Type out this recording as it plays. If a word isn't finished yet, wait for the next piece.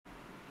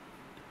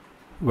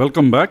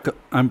Welcome back.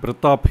 I'm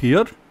Pratap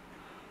here.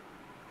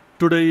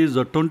 Today is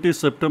 20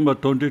 September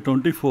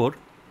 2024.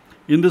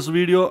 In this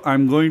video,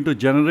 I'm going to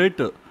generate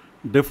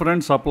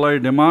different supply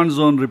demand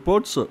zone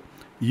reports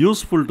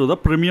useful to the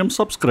premium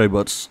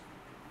subscribers.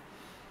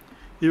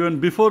 Even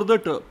before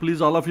that,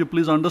 please all of you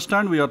please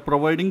understand we are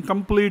providing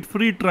complete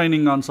free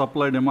training on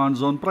supply demand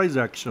zone price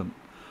action.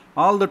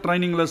 All the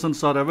training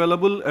lessons are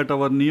available at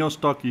our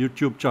NeoStock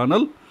YouTube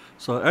channel.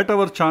 So at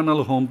our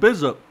channel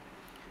homepage,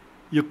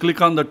 you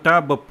click on the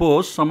tab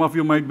post. Some of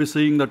you might be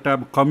seeing the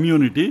tab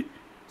community.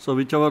 So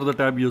whichever the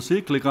tab you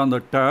see, click on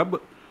the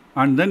tab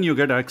and then you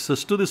get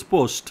access to this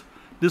post.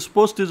 This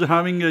post is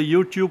having a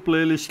YouTube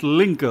playlist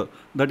link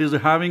that is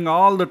having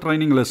all the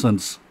training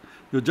lessons.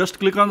 You just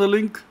click on the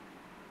link.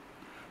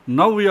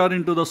 Now we are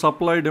into the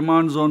supply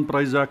demand zone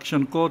price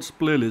action course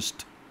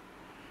playlist.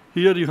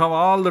 Here you have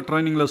all the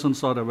training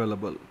lessons are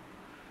available.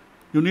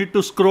 You need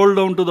to scroll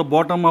down to the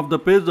bottom of the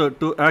page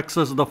to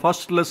access the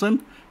first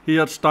lesson.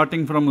 Here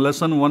starting from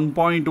lesson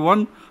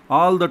 1.1,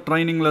 all the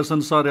training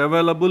lessons are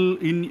available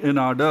in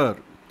order.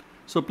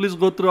 So please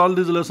go through all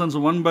these lessons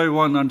one by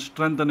one and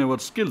strengthen your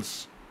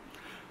skills.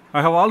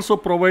 I have also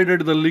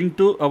provided the link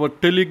to our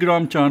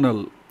Telegram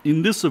channel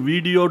in this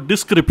video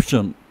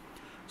description.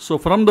 So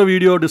from the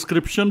video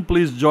description,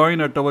 please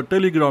join at our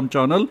Telegram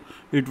channel.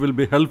 It will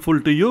be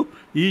helpful to you.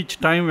 Each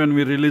time when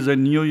we release a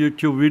new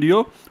YouTube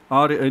video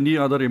or any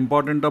other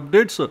important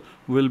updates,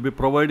 we'll be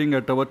providing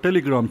at our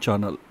Telegram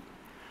channel.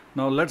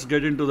 Now let's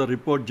get into the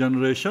report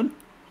generation.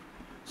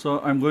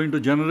 So I'm going to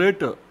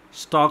generate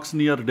stocks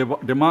near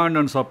demand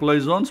and supply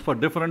zones for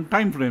different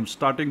time frames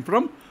starting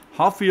from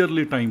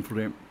half-yearly time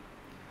frame.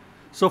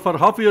 So for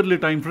half-yearly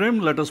time frame,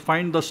 let us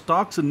find the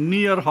stocks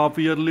near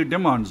half-yearly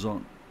demand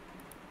zone.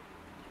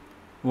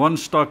 One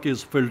stock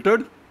is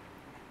filtered.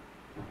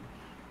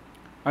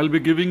 I'll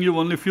be giving you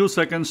only few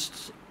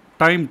seconds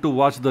time to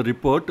watch the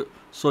report.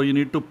 So you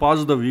need to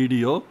pause the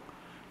video.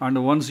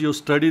 And once you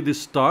study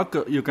this stock,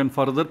 you can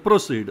further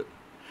proceed.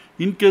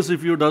 In case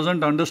if you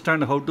doesn't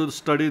understand how to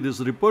study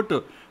this report,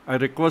 I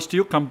request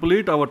you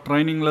complete our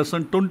training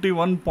lesson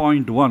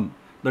 21.1.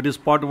 That is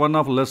part 1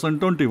 of lesson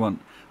 21.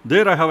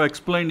 There I have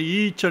explained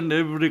each and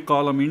every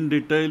column in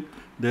detail,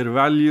 their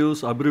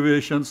values,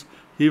 abbreviations,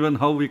 even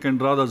how we can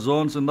draw the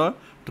zones in the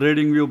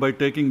trading view by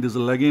taking this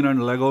leg in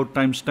and leg out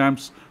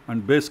timestamps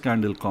and base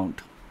candle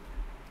count.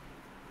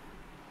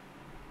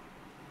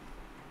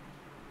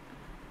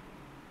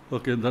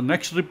 Okay, the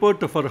next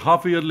report for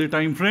half-yearly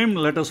time frame,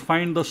 let us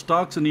find the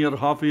stocks near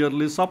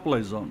half-yearly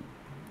supply zone.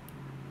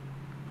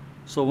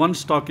 So one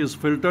stock is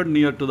filtered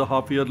near to the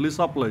half-yearly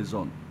supply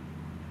zone.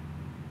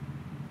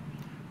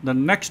 The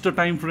next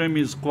time frame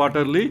is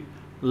quarterly.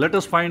 Let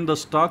us find the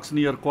stocks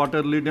near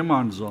quarterly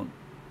demand zone.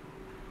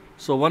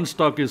 So one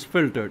stock is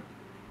filtered.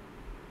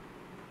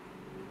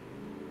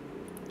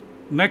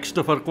 Next,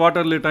 for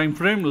quarterly time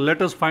frame,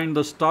 let us find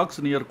the stocks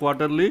near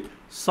quarterly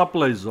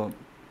supply zone.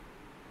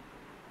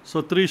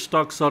 So 3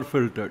 stocks are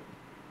filtered.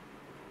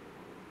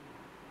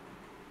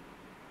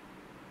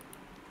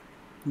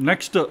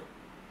 Next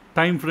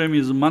time frame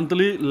is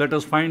monthly. Let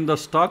us find the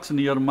stocks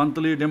near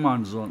monthly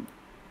demand zone.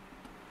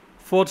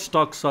 4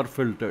 stocks are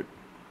filtered.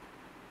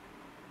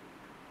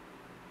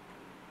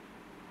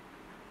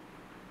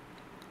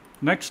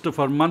 Next,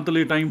 for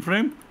monthly time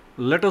frame,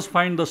 let us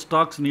find the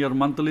stocks near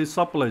monthly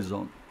supply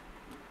zone.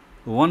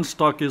 1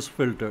 stock is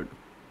filtered.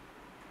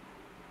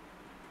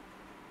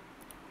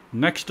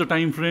 Next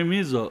time frame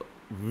is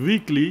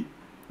weekly.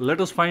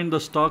 Let us find the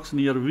stocks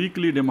near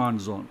weekly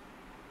demand zone.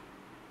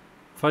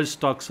 5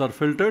 stocks are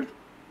filtered.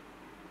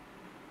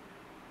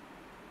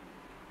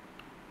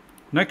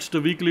 Next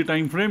weekly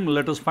time frame,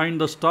 let us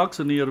find the stocks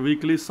near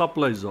weekly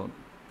supply zone.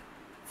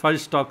 5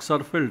 stocks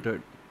are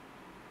filtered.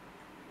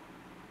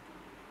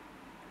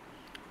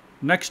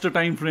 Next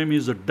time frame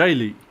is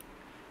daily.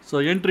 So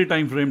entry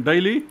time frame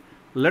daily.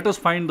 Let us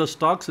find the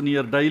stocks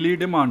near daily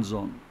demand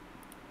zone.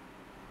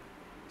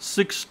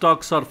 6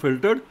 stocks are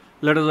filtered.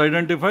 Let us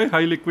identify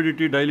high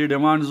liquidity daily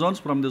demand zones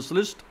from this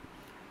list.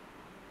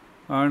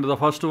 And the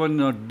first one,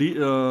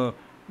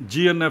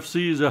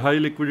 GNFC is a high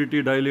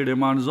liquidity daily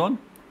demand zone.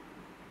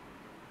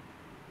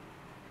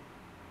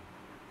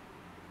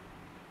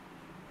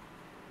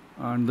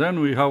 And then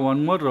we have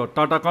one more,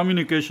 Tata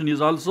Communication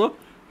is also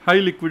high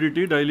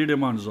liquidity daily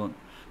demand zone.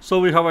 So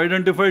we have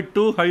identified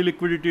 2 high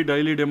liquidity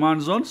daily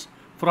demand zones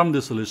from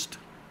this list.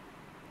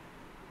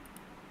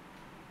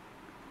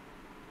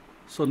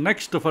 So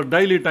next, for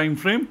daily time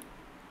frame,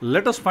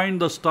 let us find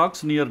the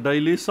stocks near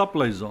daily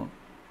supply zone.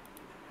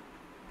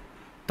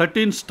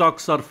 13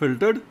 stocks are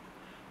filtered.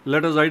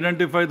 Let us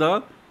identify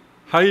the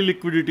high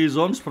liquidity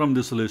zones from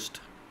this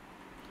list.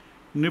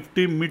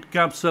 NIFTY Mid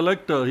Cap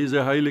Select is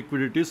a high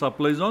liquidity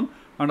supply zone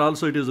and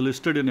also it is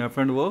listed in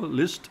F&O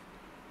list.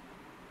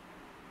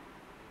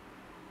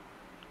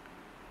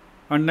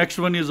 And next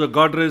one is a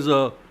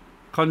Godrej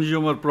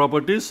Consumer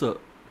Properties.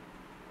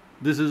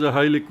 This is a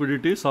high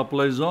liquidity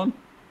supply zone.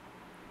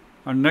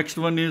 And next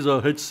one is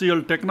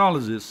HCL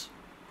Technologies,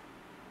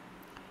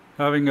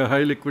 having a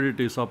high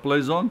liquidity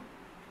supply zone.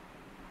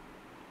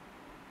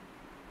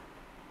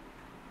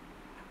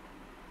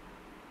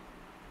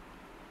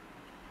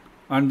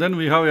 And then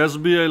we have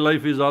SBI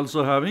Life is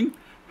also having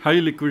high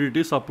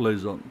liquidity supply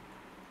zone.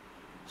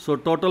 So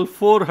total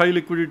 4 high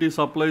liquidity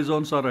supply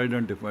zones are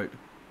identified.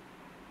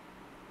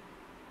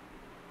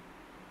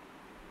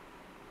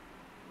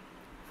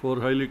 4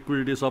 high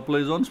liquidity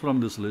supply zones from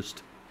this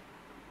list.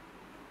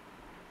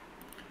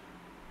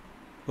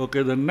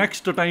 Okay, the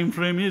next time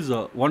frame is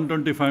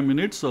 125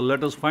 minutes. So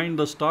let us find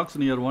the stocks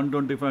near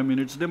 125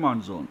 minutes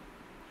demand zone.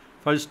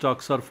 5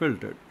 stocks are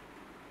filtered.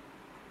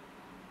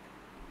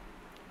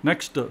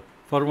 Next,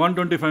 for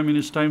 125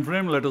 minutes time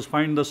frame, let us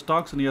find the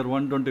stocks near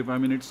 125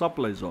 minutes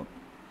supply zone.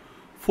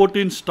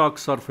 14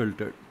 stocks are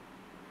filtered.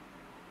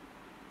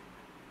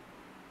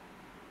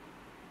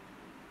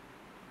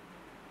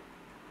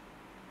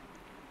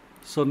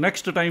 So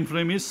next time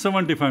frame is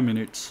 75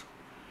 minutes.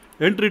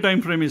 Entry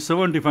time frame is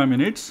 75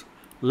 minutes.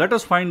 Let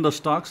us find the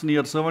stocks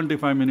near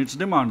 75 minutes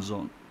demand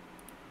zone.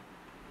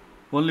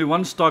 Only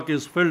one stock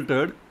is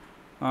filtered,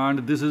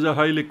 and this is a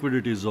high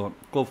liquidity zone,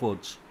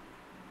 Coforge.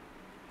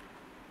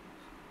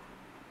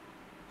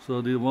 So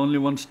the only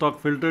one stock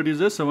filtered is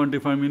a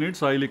 75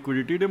 minutes high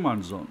liquidity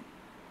demand zone.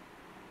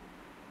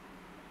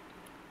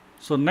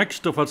 So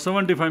next, for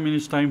 75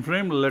 minutes time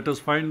frame, let us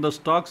find the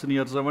stocks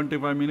near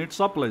 75 minutes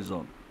supply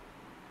zone.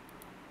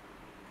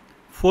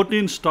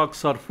 14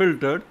 stocks are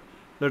filtered.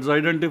 Let's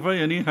identify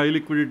any high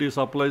liquidity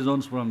supply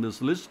zones from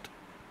this list.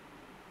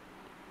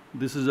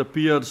 This is a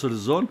pierced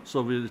zone,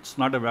 so it's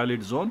not a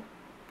valid zone.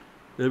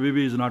 ABB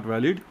is not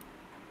valid.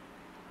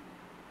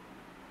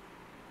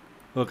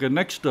 Okay,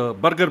 next,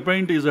 Burger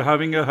Paint is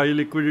having a high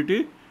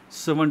liquidity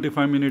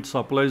 75 minute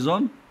supply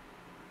zone.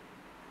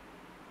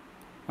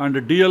 And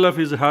DLF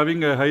is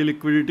having a high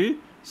liquidity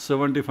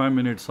 75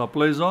 minute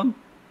supply zone.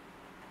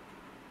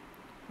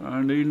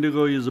 And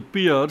Indigo is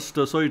pierced,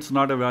 so it's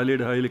not a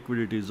valid high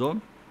liquidity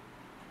zone.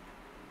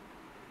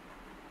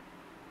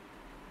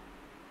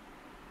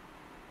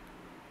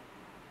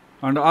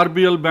 And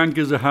RBL Bank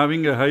is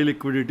having a high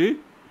liquidity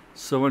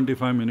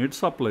 75 minute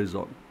supply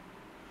zone.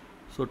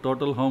 So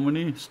total how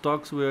many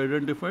stocks we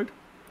identified?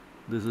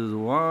 This is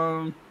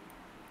 1,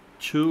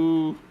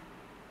 2,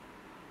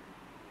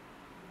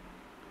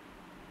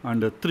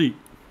 and 3.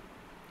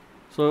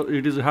 So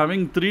it is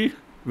having 3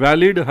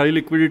 valid high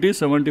liquidity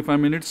 75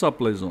 minute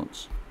supply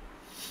zones.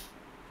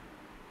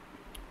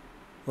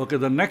 Okay,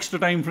 the next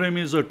time frame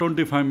is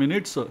 25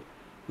 minutes.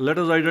 Let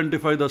us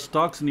identify the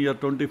stocks near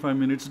 25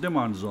 minutes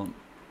demand zone.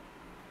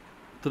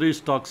 3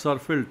 stocks are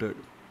filtered.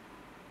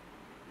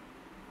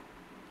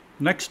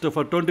 Next,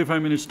 for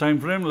 25 minutes time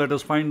frame, let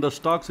us find the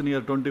stocks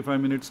near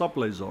 25 minute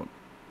supply zone.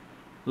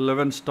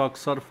 11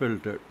 stocks are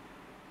filtered.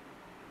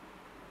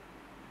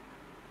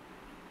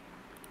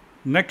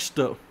 Next,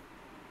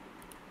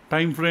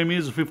 time frame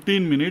is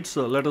 15 minutes.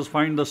 Let us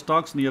find the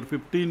stocks near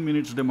 15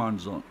 minutes demand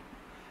zone.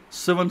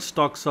 7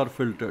 stocks are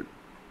filtered.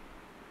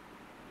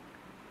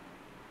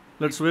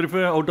 Let's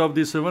verify out of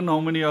these 7 how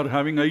many are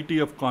having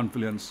ITF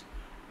confluence.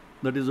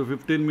 That is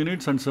 15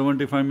 minutes and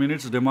 75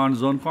 minutes demand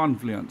zone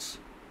confluence.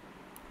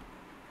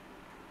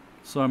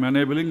 So I'm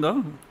enabling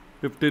the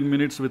 15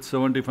 minutes with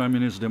 75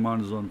 minutes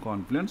demand zone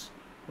confluence.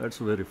 Let's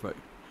verify.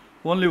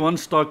 Only one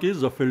stock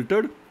is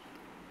filtered,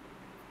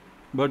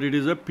 but it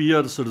is a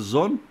pierced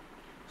zone,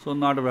 so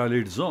not a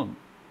valid zone.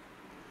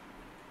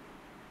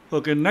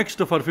 Okay, next,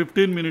 for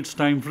 15 minutes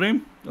time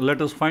frame, let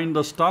us find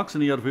the stocks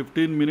near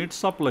 15 minutes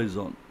supply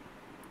zone.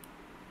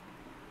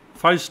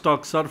 5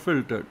 stocks are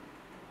filtered.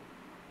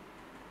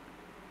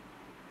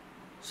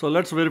 So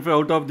let's verify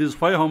out of these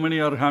 5 how many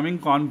are having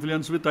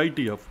confluence with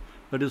ITF.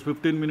 That is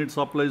 15 minute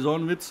supply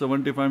zone with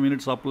 75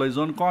 minute supply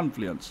zone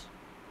confluence.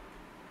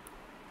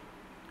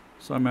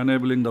 So I'm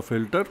enabling the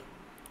filter.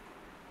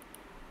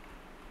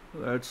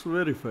 Let's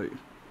verify.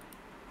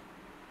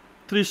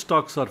 3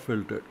 stocks are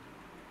filtered.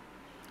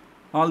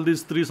 All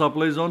these 3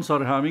 supply zones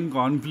are having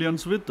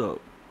confluence with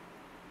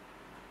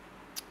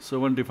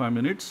 75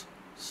 minutes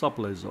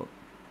supply zone.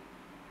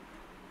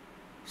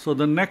 So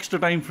the next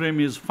time frame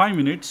is 5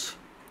 minutes.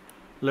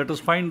 Let us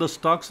find the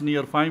stocks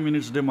near 5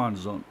 minutes demand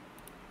zone.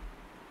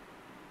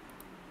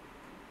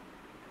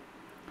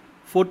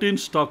 14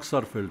 stocks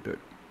are filtered.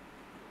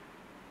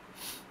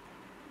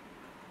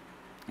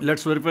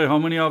 Let's verify how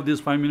many of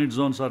these 5 minute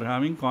zones are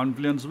having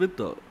confluence with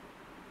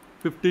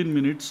 15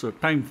 minutes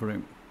time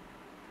frame.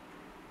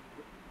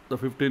 The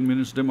 15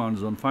 minutes demand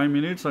zone. 5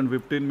 minutes and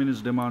 15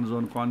 minutes demand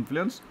zone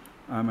confluence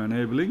I am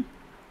enabling.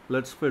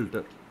 Let's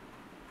filter.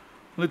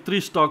 Only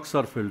 3 stocks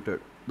are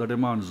filtered, the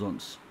demand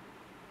zones.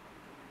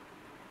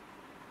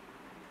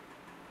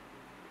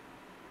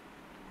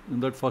 In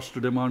that first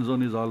demand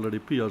zone is already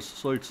pierced,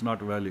 so it's not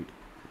valid.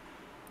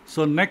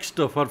 So next,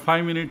 for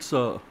 5 minutes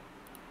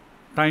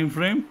time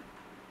frame,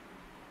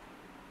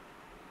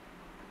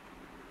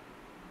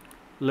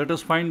 let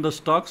us find the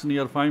stocks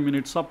near 5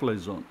 minute supply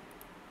zone.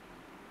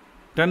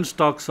 10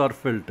 stocks are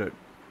filtered.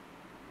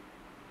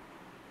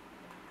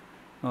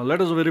 Now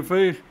let us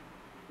verify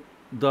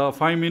the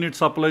 5 minute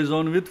supply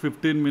zone with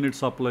 15 minute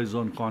supply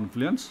zone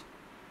confluence.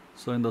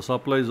 So in the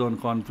supply zone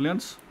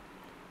confluence,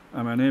 I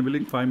am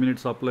enabling 5 minute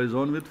supply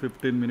zone with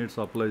 15 minute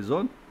supply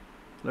zone.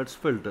 Let's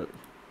filter.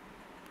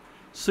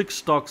 6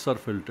 stocks are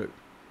filtered.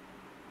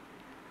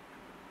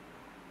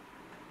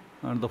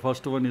 And the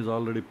first one is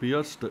already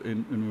pierced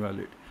in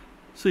invalid.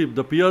 See, if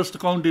the pierced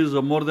count is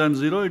more than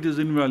 0, it is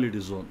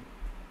invalid zone.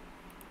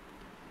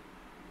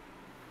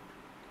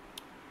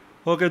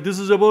 Okay, this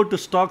is about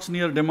stocks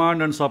near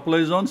demand and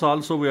supply zones.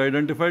 Also, we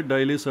identified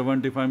daily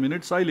 75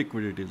 minutes high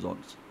liquidity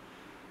zones.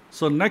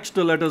 So next,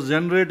 let us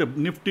generate a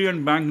NIFTY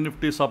and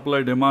BANKNIFTY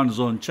supply demand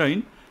zone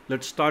chain.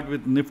 Let's start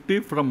with NIFTY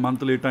from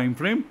monthly time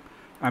frame.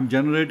 I'm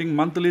generating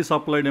monthly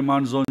supply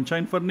demand zone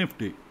chain for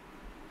NIFTY.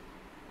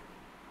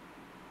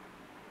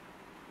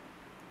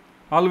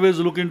 Always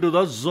look into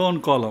the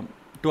zone column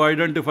to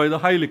identify the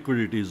high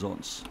liquidity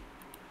zones.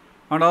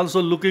 And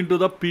also look into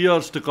the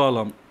pierced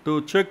column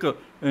to check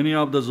any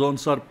of the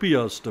zones are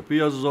pierced.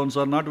 Pierced zones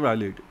are not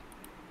valid.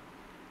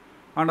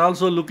 And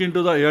also look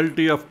into the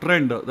LTF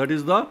trend, that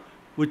is the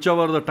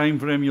whichever the time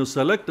frame you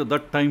select,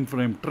 that time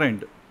frame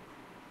trend.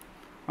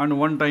 And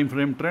one time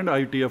frame trend,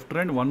 ITF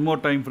trend, one more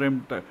time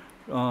frame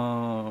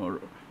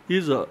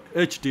is a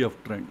HTF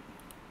trend.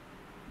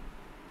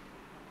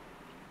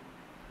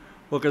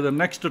 Okay, the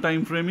next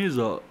time frame is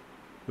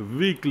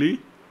weekly.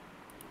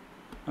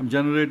 I'm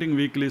generating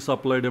weekly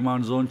supply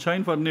demand zone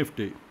chain for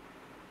NIFTY.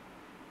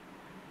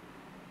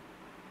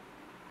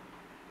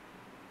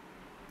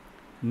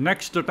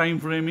 Next time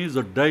frame is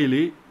a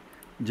daily,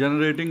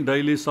 generating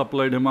daily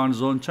supply demand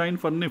zone chain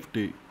for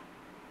NIFTY.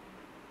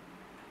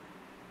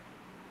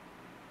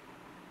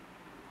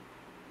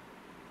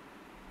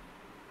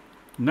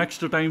 Next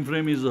time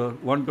frame is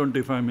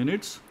 125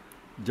 minutes,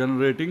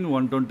 generating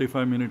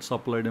 125 minute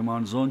supply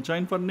demand zone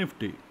chain for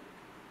NIFTY.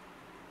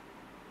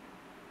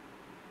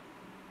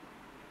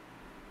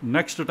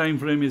 Next time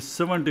frame is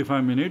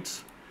 75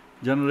 minutes,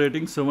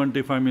 generating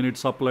 75 minute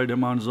supply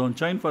demand zone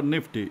chain for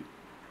NIFTY.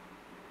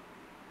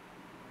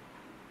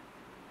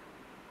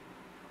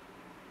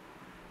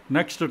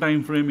 Next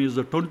time frame is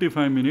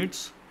 25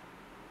 minutes,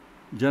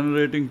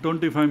 generating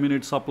 25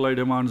 minute supply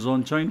demand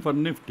zone chain for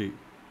NIFTY.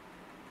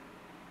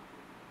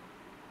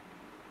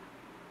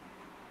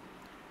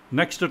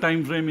 Next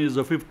time frame is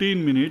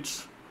 15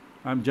 minutes.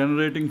 I am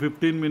generating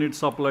 15 minute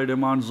supply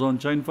demand zone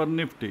chain for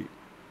NIFTY.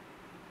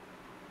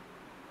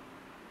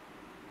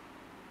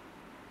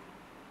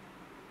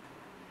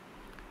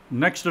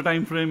 Next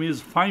time frame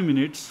is 5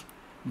 minutes,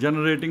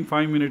 generating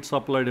 5 minute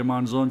supply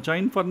demand zone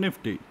chain for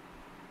NIFTY.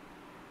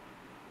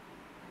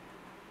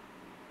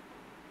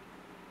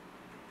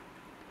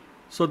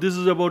 So this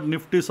is about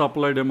NIFTY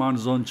supply demand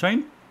zone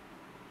chain.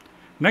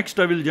 Next,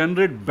 I will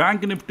generate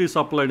BANKNIFTY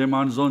supply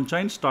demand zone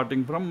chain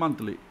starting from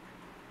monthly.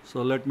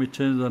 So let me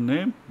change the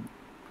name,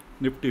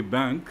 NIFTY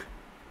Bank.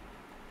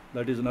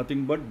 That is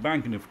nothing but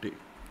BANKNIFTY.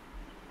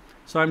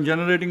 So I am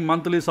generating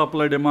monthly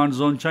supply demand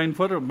zone chain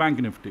for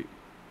BANKNIFTY.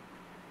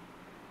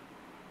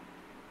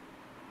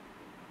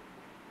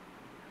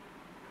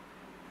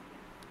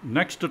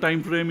 Next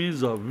time frame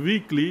is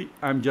weekly.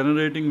 I am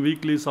generating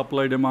weekly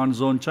supply demand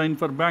zone chain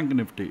for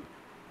BANKNIFTY.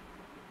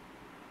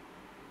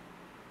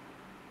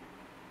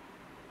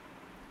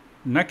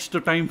 Next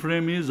time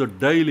frame is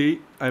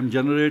daily. I am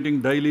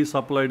generating daily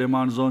supply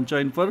demand zone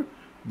chain for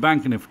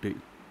BANKNIFTY.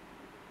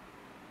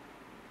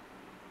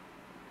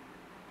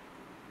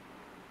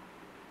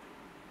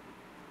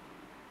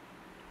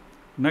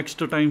 Next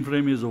time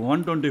frame is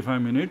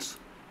 125 minutes,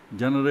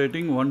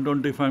 generating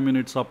 125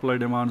 minute supply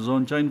demand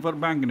zone chain for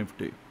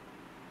BANKNIFTY.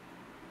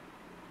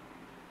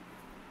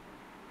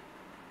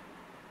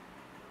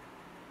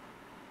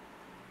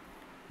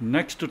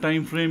 Next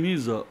time frame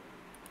is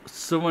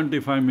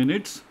 75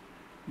 minutes,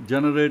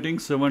 generating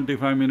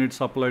 75 minute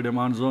supply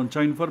demand zone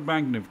chain for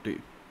BANKNIFTY.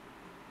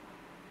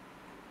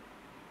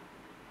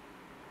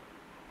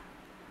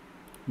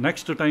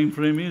 Next time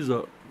frame is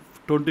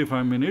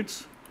 25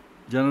 minutes,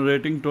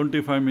 generating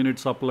 25 minute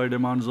supply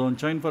demand zone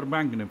chain for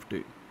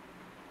BANKNIFTY.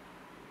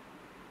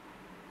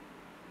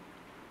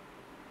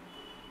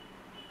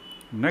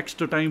 Next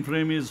time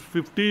frame is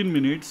 15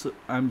 minutes.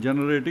 I am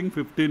generating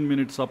 15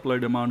 minute supply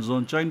demand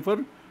zone chain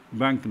for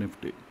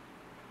BANKNIFTY.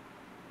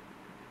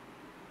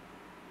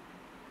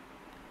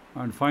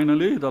 And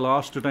finally, the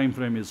last time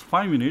frame is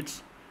 5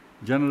 minutes,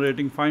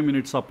 generating 5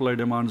 minute supply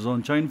demand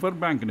zone chain for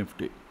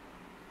BANKNIFTY.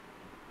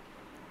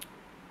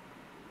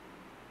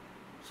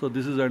 So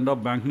this is the end of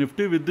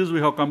BANKNIFTY. With this, we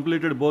have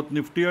completed both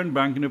NIFTY and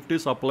BANKNIFTY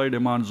supply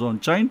demand zone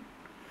chain.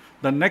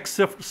 The next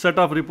set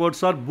of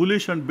reports are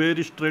bullish and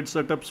bearish trade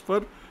setups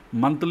for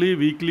monthly,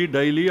 weekly,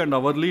 daily and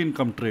hourly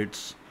income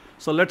trades.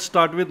 So let's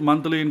start with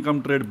monthly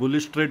income trade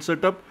bullish trade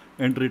setup,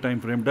 entry time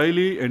frame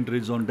daily,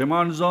 entry zone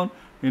demand zone.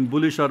 In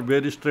bullish or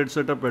bearish trade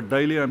setup at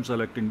daily, I am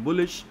selecting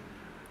bullish.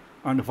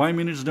 And 5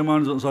 minutes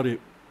demand zone,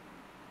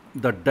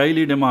 the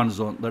daily demand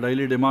zone. The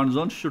daily demand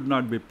zone should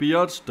not be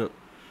pierced.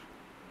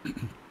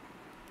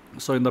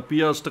 So in the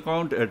pierced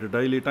count at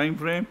daily time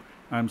frame,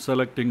 I am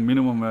selecting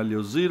minimum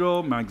value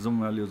 0,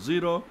 maximum value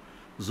 0.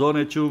 Zone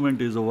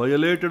achievement is a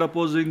violated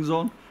opposing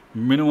zone.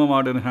 Minimum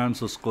odd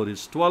enhancer score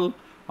is 12.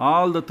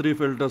 All the 3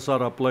 filters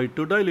are applied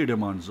to daily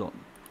demand zone.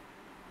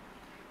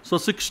 So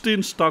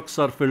 16 stocks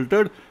are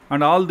filtered,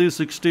 and all these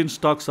 16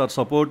 stocks are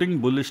supporting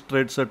bullish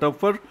trade setup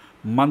for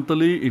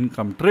monthly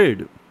income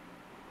trade.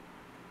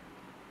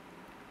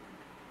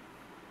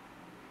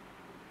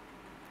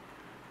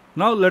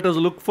 Now let us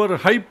look for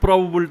high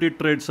probability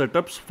trade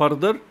setups.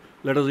 Further,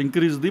 let us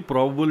increase the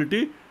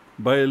probability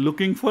by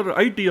looking for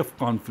ITF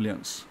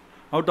confluence.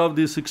 Out of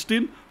these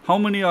 16, how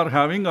many are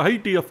having a high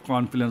TF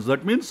confluence?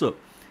 That means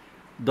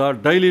the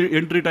daily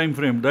entry time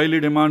frame, daily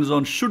demand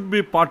zone should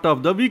be part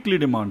of the weekly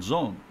demand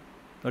zone.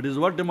 That is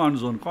what demand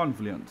zone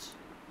confluence.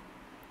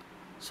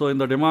 So in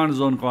the demand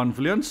zone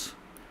confluence,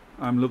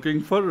 I am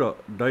looking for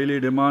daily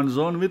demand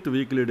zone with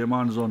weekly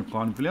demand zone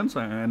confluence.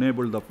 I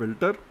enable the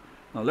filter.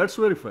 Now let's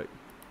verify.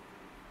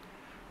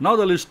 Now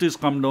the list is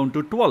come down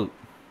to 12.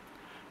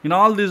 In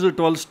all these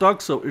 12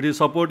 stocks, it is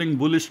supporting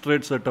bullish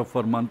trade setup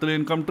for monthly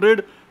income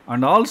trade,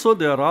 and also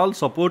they are all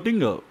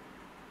supporting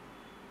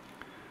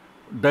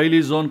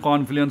daily zone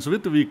confluence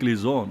with weekly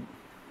zone.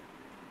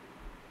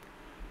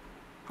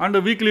 And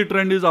the weekly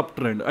trend is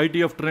uptrend.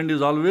 ITF trend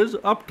is always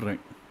uptrend.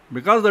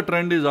 Because the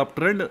trend is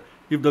uptrend,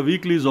 if the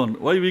weekly zone,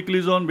 why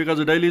weekly zone? Because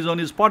the daily zone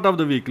is part of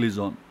the weekly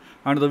zone.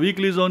 And the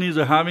weekly zone is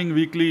having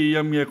weekly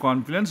EMA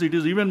confluence, it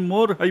is even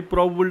more high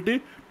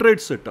probability trade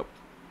setup.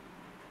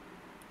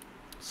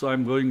 So I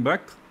am going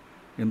back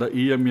in the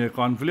EMA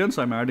confluence,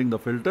 I am adding the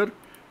filter,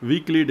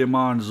 weekly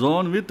demand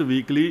zone with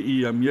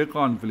weekly EMA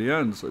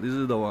confluence. This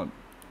is the one.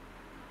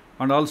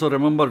 And also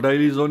remember,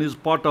 daily zone is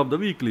part of the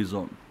weekly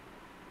zone.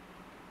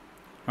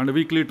 And the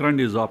weekly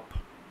trend is up.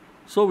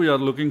 So we are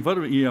looking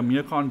for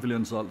EMA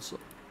confluence also.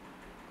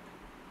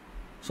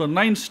 So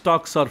 9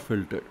 stocks are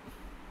filtered.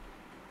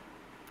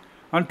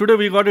 And today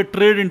we got a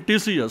trade in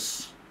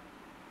TCS.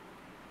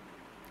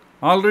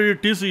 Already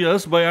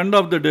TCS, by end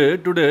of the day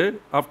today,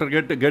 after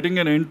getting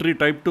an entry,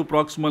 type 2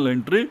 proximal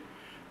entry,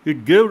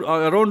 it gave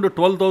around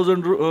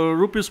 12,000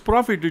 rupees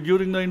profit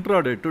during the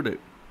intraday today.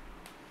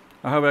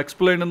 I have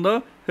explained in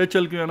the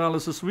HLQ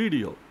analysis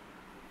video.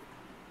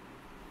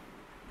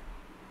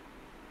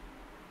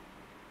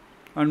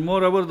 And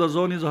moreover, the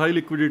zone is high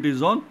liquidity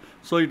zone.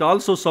 So it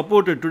also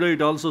supported, today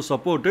it also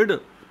supported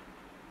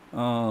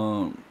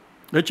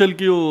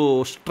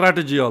HLQ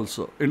strategy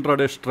also,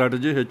 intraday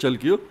strategy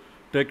HLQ.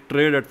 Take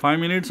trade at 5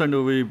 minutes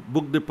and we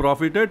book the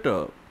profit at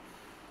a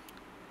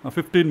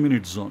 15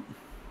 minute zone.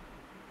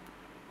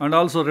 And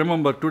also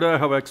remember, today I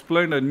have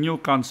explained a new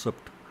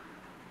concept.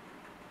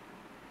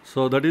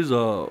 So that is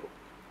a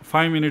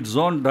 5 minute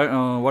zone,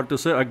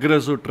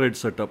 aggressive trade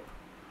setup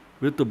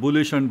with the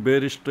bullish and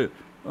bearish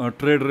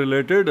trade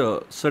related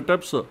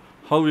setups,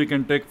 how we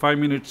can take 5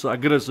 minutes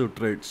aggressive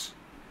trades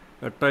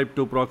at type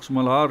 2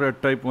 proximal or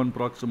at type 1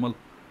 proximal.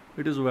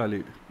 It is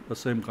valid, the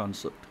same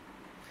concept.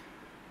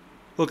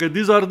 Okay,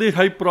 these are the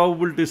high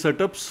probability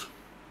setups.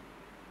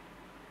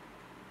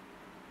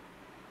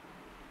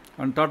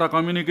 And Tata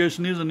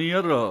Communication is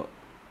near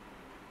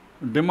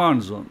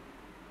demand zone.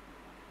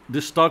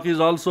 This stock is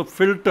also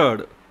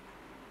filtered.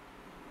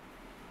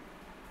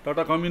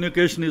 Tata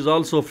Communication is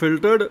also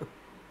filtered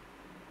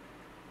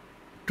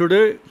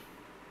today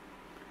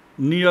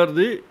near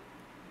the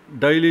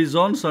daily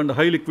zones and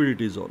high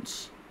liquidity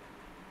zones.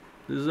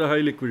 This is a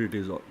high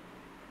liquidity zone.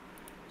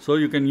 So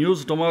you can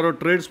use tomorrow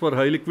trades for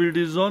high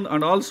liquidity zone,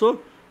 and also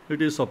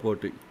it is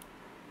supporting.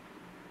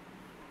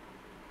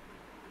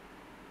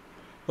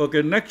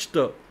 Okay, next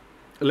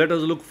let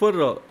us look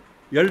for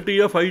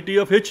LTF,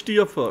 ITF,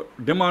 HTF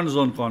demand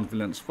zone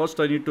confluence. First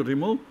I need to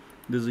remove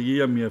this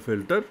EMA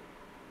filter.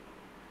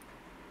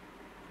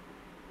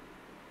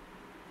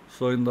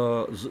 So in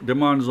the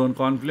demand zone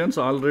confluence,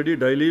 already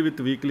daily with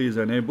weekly is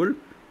enabled.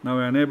 Now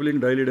I am enabling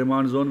daily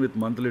demand zone with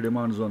monthly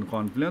demand zone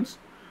confluence,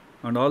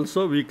 and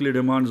also weekly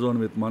demand zone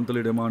with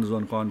monthly demand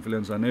zone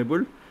confluence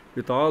enabled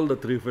with all the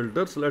 3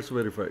 filters. Let's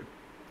verify.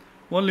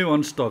 Only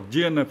one stock,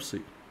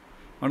 GNFC,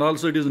 and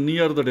also it is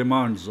near the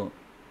demand zone.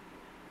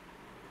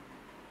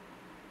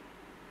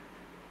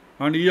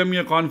 And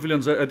EMA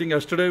confluence, I think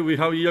yesterday we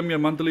have EMA,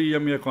 monthly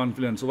EMA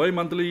confluence. Why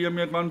monthly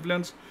EMA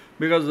confluence?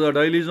 Because the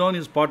daily zone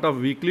is part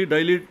of weekly,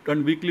 daily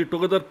and weekly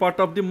together part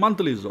of the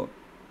monthly zone.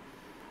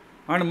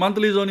 And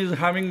monthly zone is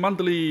having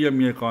monthly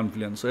EMA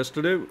confluence.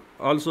 Yesterday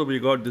also we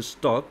got this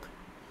stock,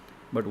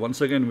 but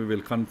once again we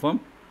will confirm.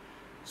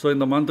 So in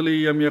the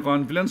monthly EMA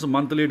confluence,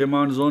 monthly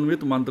demand zone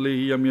with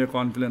monthly EMA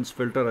confluence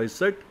filter I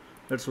set.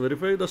 Let's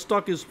verify the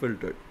stock is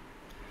filtered.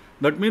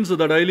 That means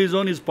the daily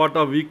zone is part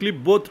of weekly,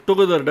 both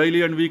together,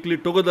 daily and weekly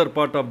together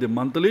part of the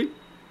monthly.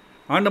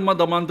 And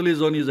the monthly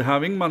zone is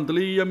having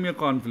monthly EMA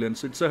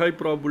confluence. It's a high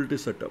probability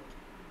setup.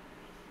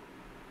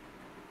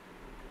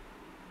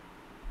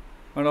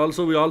 And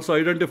also we also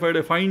identified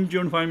a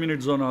fine-tuned 5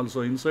 minute zone also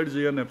inside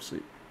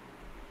GNFC.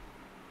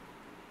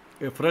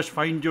 A fresh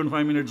fine-tuned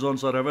 5 minute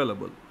zones are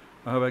available.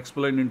 I have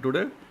explained in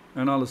today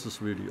analysis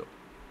video.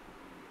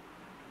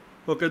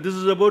 Okay, this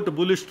is about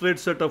bullish trade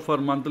setup for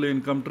monthly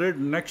income trade.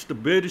 Next,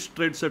 bearish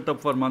trade setup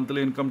for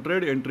monthly income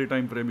trade. Entry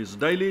time frame is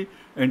daily.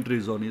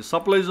 Entry zone is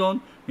supply zone.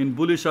 In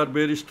bullish or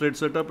bearish trade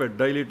setup at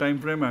daily time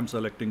frame, I am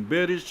selecting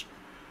bearish.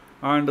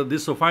 and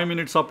this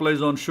 5-minute supply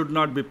zone should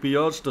not be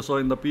pierced. So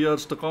in the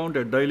pierced count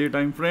at daily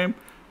time frame,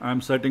 I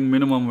am setting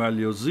minimum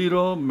value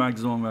 0,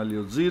 maximum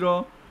value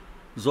 0.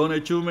 Zone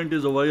achievement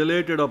is a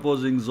violated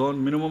opposing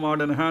zone. Minimum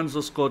odd and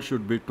enhanced score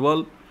should be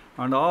 12,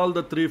 and all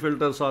the 3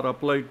 filters are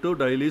applied to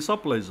daily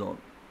supply zone.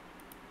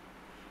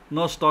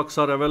 No stocks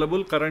are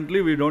available.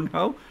 Currently we don't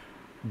have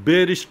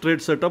bearish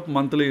trade setup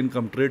monthly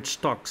income trade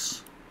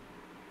stocks.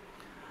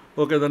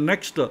 Okay, the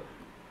next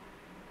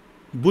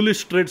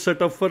bullish trade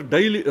setup for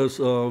daily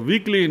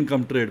weekly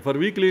income trade. For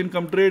weekly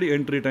income trade,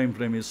 entry time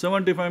frame is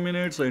 75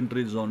 minutes,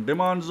 entry zone,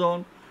 demand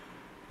zone.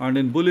 And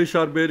in bullish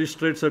or bearish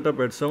trade setup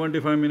at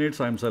 75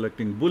 minutes, I am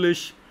selecting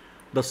bullish.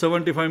 The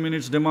 75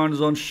 minutes demand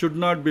zone should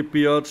not be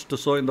pierced.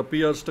 So in the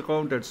pierced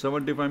count at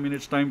 75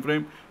 minutes time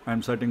frame, I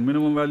am setting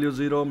minimum value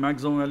 0,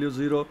 maximum value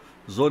 0.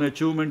 Zone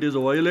achievement is a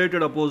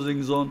violated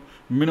opposing zone.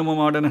 Minimum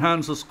odd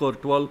enhanced score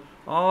 12.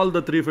 All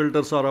the 3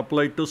 filters are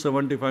applied to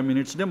 75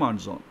 minutes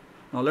demand zone.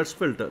 Now let's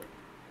filter.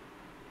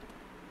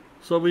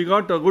 So we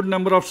got a good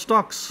number of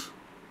stocks.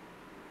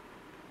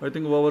 I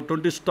think over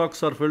 20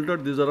 stocks are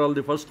filtered. These are all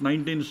the first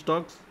 19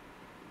 stocks.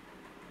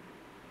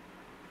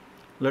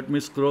 Let me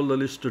scroll the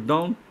list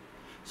down.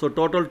 So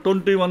total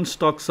 21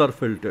 stocks are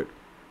filtered.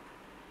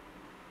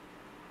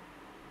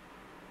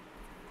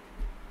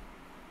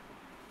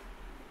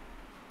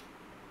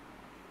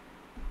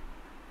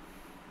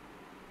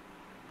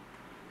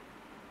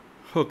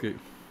 Okay.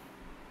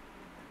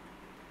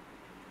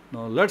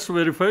 Now let's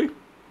verify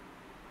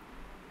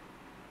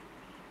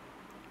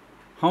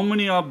how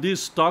many of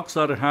these stocks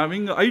are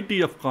having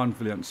ITF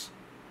confluence.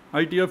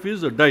 ITF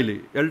is a daily,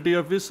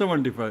 LTF is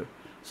 75.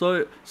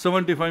 So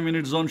 75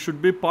 minute zone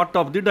should be part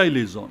of the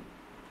daily zone.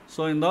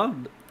 So in the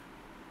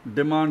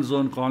demand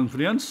zone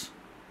confluence,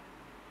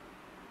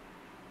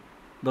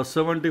 the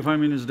 75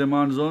 minutes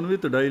demand zone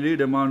with daily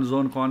demand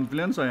zone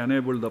confluence, I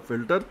enabled the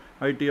filter.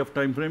 ITF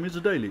time frame is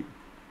daily.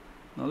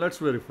 Now let's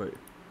verify.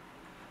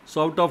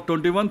 So out of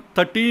 21,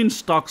 13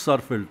 stocks are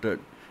filtered.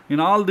 In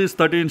all these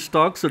 13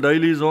 stocks,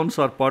 daily zones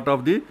are part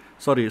of the,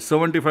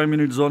 75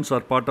 minute zones are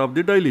part of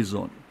the daily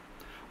zone.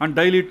 And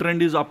daily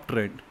trend is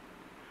uptrend.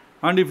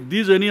 And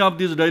if any of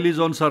these daily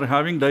zones are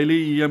having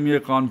daily EMA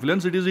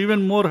confluence, it is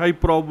even more high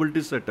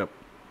probability setup.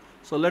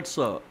 So let's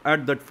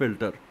add that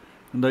filter.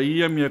 In the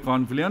EMA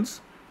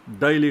confluence,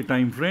 daily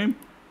time frame,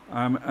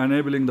 I am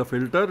enabling the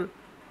filter,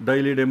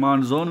 daily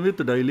demand zone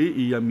with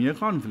daily EMA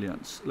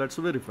confluence. Let's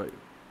verify.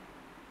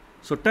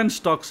 So 10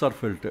 stocks are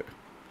filtered.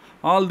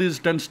 All these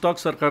 10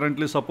 stocks are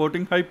currently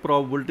supporting high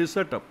probability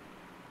setup,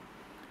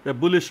 a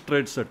bullish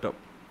trade setup.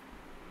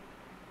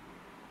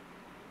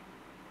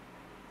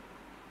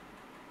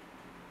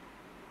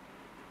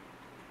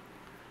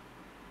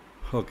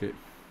 Okay.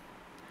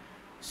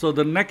 So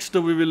the next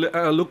we will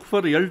look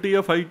for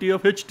LTF,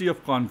 ITF,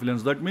 HTF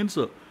confluence. That means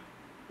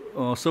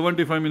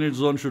 75 minute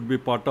zone should be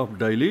part of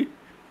daily.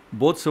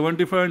 Both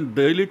 75 and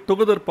daily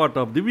together part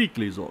of the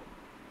weekly zone.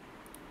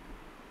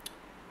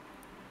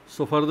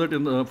 So for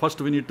that,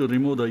 first we need to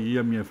remove the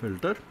EMA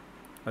filter.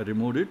 I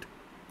removed it.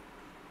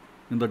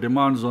 In the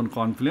demand zone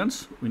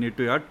confluence, we need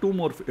to add 2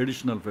 more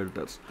additional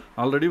filters.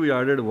 Already we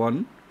added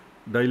 1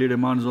 daily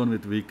demand zone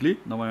with weekly.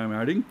 Now I am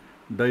adding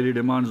daily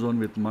demand zone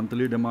with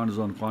monthly demand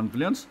zone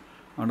confluence,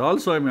 and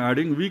also I am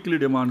adding weekly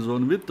demand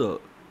zone with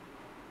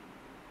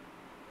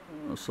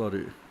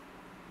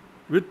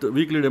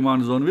weekly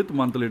demand zone with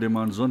monthly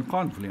demand zone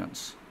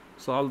confluence.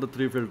 So all the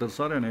 3 filters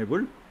are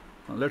enabled.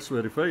 Now let's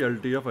verify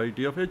LTF,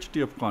 ITF,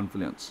 HTF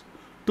confluence.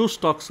 2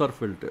 stocks are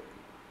filtered.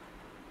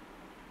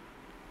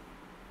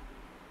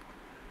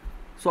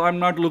 So I am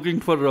not looking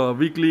for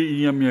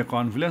weekly EMA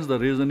confluence. The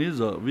reason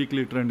is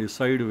weekly trend is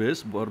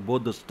sideways for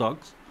both the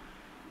stocks.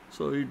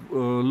 So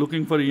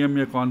looking for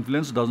EMA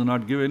confluence does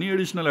not give any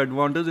additional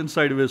advantage in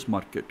sideways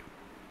market.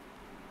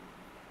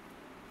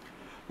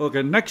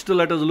 Okay, next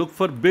let us look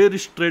for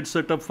bearish trade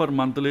setup for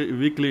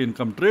weekly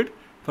income trade.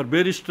 For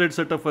bearish trade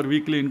setup for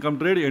weekly income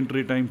trade,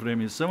 entry time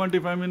frame is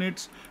 75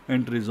 minutes,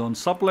 entry zone,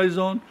 supply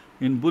zone.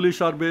 In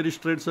bullish or bearish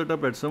trade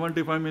setup at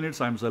 75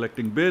 minutes, I am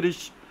selecting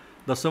bearish.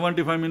 The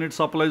 75 minute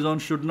supply zone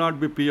should not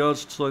be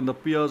pierced. So in the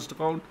pierced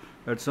count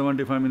at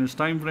 75 minutes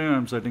time frame, I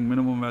am setting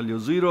minimum value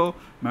 0,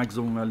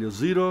 maximum value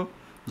 0.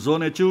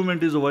 Zone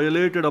achievement is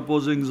violated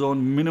opposing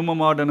zone.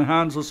 Minimum odd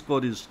enhanced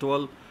score is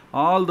 12.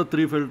 All the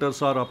 3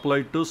 filters are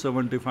applied to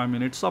 75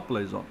 minute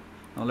supply zone.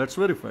 Now let's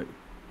verify.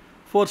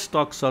 4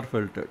 stocks are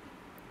filtered.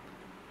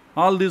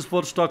 All these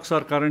 4 stocks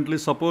are currently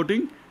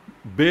supporting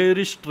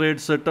bearish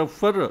trade setup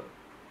for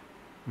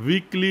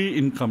weekly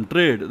income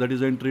trade. That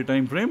is entry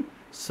time frame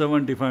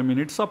 75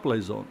 minute supply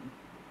zone.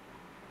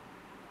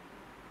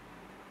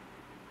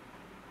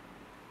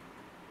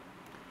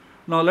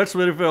 Now let's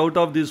verify out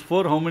of these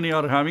 4 how many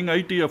are having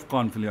ITF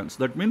confluence.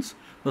 That means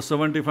the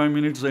 75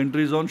 minutes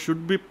entry zone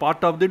should be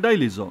part of the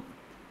daily zone.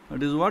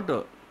 That is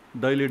what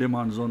daily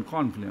demand zone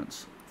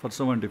confluence for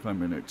 75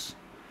 minutes.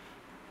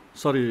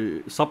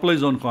 Supply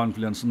zone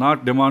confluence,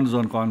 not demand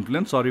zone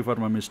confluence. Sorry for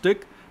my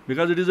mistake,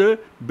 because it is a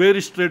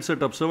bearish trade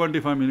setup,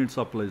 75 minute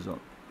supply zone.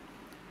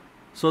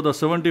 So the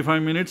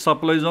 75 minutes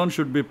supply zone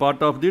should be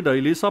part of the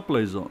daily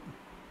supply zone.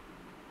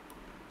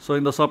 So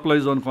in the supply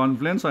zone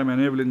confluence, I am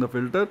enabling the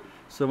filter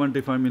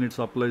 75 minute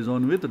supply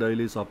zone with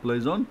daily supply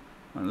zone,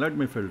 and let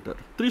me filter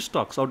 3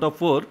 stocks out of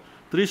 4.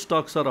 3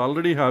 stocks are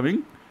already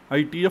having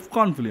ITF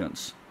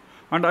confluence,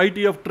 and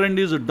ITF trend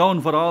is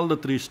down for all the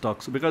 3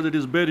 stocks because it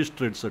is bearish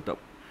trade setup.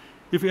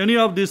 If any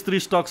of these 3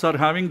 stocks are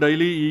having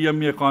daily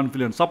EMA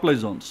confluence, supply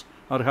zones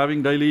are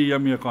having daily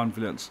EMA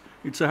confluence,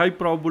 it's a high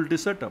probability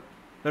setup.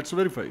 Let's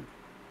verify.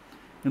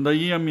 In the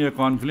EMA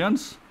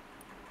confluence,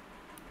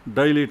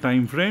 daily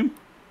time frame,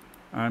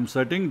 I am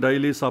setting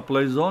daily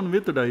supply zone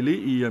with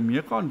daily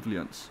EMA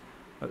confluence.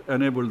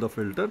 Enable the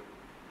filter.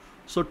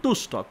 So 2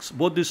 stocks,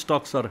 both these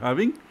stocks are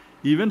having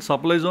even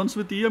supply zones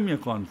with EMA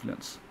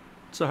confluence.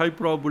 It's a high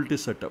probability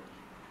setup.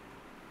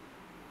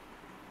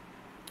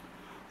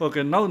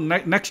 Okay, now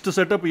next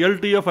setup,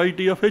 LTF,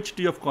 ITF,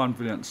 HTF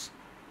confluence.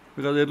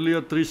 Because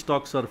earlier 3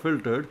 stocks are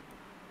filtered.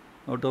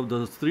 Out of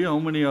those 3, how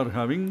many are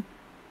having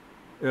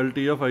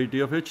LTF,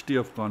 ITF,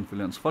 HTF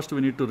confluence? First we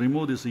need to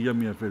remove this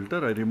EMA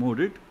filter. I removed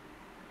it.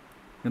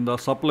 In the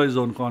supply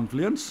zone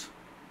confluence,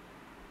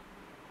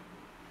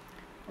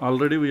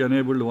 already we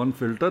enabled one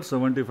filter,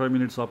 75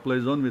 minute supply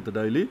zone with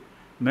daily.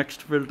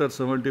 Next filter,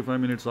 75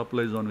 minute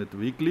supply zone with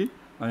weekly,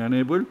 I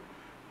enabled,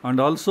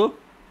 and also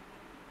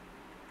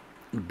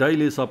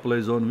daily supply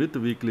zone with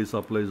weekly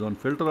supply zone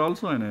filter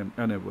also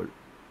enabled.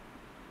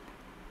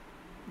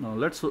 Now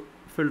let's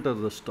filter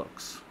the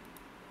stocks.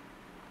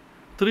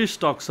 3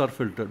 stocks are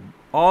filtered.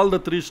 All the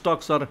 3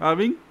 stocks are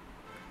having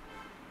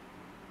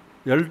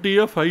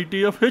LTF,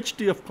 ITF,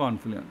 HTF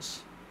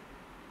confluence.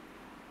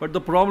 But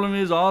the problem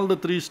is all the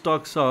 3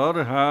 stocks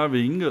are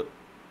having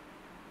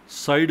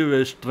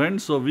sideways trend,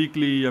 so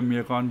weekly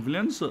EMA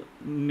confluence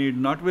need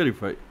not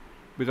verify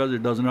because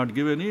it does not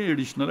give any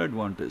additional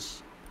advantage.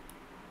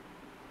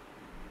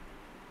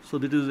 So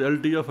this is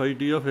LTF,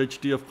 ITF,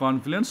 HTF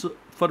confluence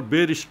for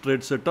bearish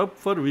trade setup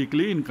for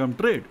weekly income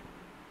trade.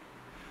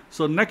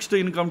 So next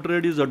income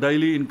trade is a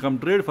daily income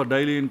trade. For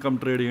daily income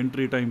trade,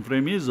 entry time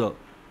frame is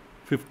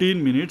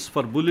 15 minutes.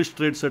 For bullish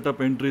trade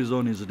setup, entry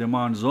zone is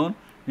demand zone.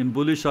 In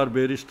bullish or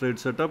bearish trade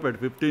setup at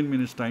 15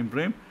 minutes time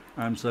frame,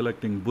 I am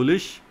selecting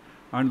bullish,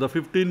 and the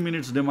 15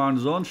 minutes demand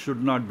zone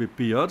should not be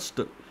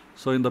pierced.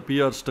 So in the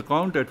pierced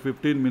count at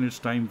 15 minutes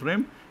time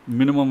frame,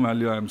 minimum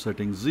value I am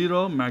setting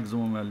 0,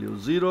 maximum value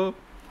 0,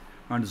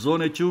 and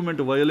zone achievement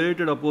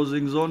violated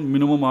opposing zone,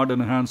 minimum odd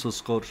enhancer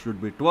score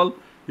should be 12.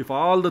 If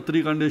all the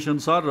 3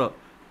 conditions are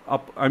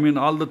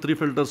all the 3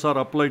 filters are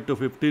applied to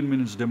 15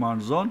 minutes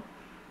demand zone,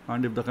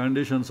 and if the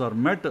conditions are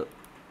met,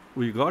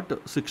 we got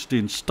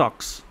 16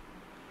 stocks.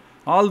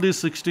 All these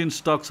 16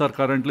 stocks are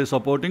currently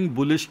supporting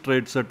bullish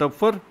trade setup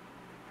for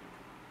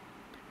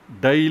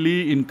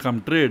daily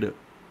income trade,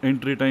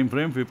 entry time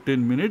frame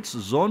 15 minutes,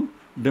 zone,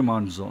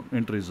 demand zone,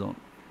 entry zone.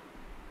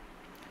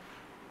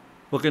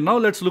 Okay, now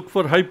let's look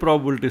for high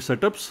probability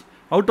setups.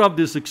 Out of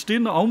these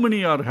 16, how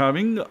many are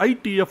having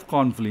ITF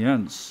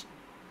confluence?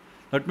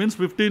 That means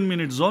 15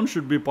 minute zone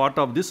should be part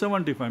of the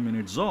 75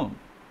 minute zone.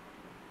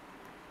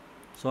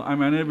 So I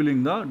am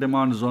enabling the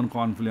demand zone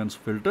confluence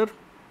filter.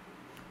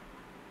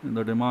 In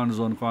the demand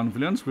zone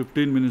confluence,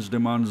 15 minutes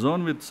demand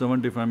zone with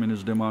 75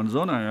 minutes demand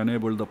zone, I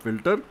enabled the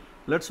filter.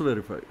 Let's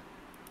verify.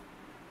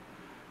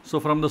 So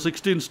from the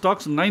 16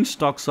 stocks, 9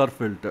 stocks are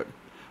filtered.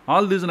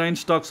 All these 9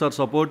 stocks are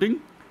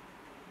supporting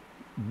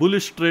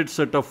bullish trade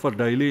setup for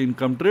daily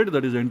income trade,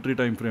 that is entry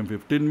time frame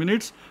 15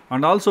 minutes,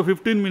 and also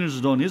 15 minutes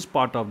zone is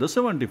part of the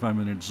 75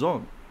 minute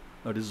zone,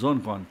 that is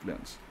zone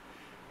confluence.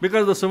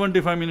 Because the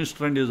 75 minutes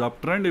trend is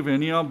uptrend, if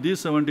any of these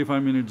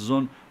 75 minute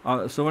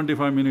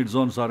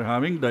zones are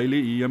having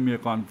daily EMA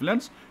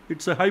confluence,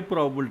 it's a high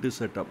probability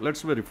setup.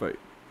 Let's verify.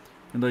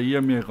 In the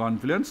EMA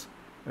confluence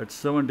at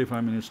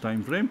 75 minutes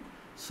time frame,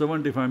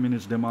 75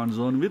 minutes demand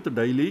zone with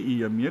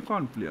daily EMA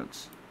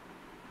confluence.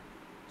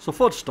 So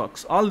 4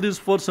 stocks, all these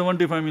 4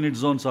 75 minute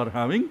zones are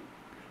having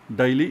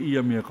daily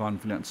EMA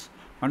confluence.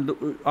 And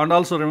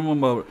also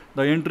remember,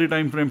 the entry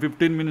time frame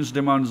 15 minutes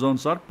demand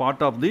zones are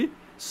part of the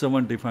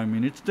 75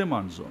 minutes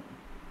demand zone.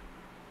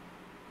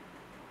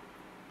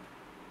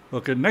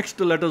 Okay, next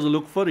let us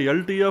look for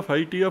LTF,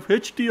 ITF,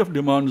 HTF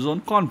demand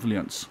zone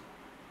confluence.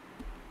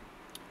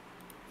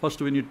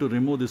 First we need to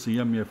remove this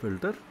EMA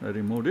filter. I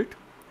removed it.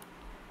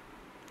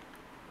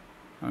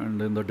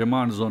 And in the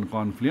demand zone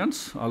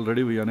confluence,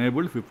 already we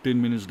enabled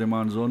 15 minutes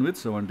demand zone with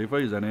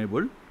 75 is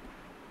enabled.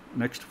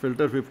 Next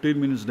filter 15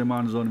 minutes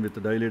demand zone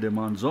with daily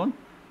demand zone,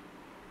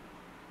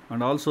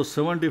 and also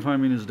 75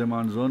 minutes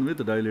demand zone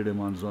with daily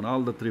demand zone,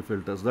 all the 3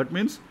 filters. That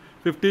means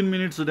 15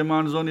 minutes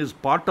demand zone is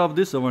part of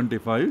the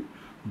 75,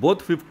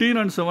 both 15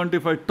 and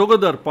 75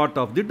 together part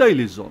of the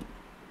daily zone.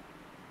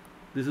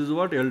 This is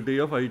what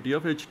LTF,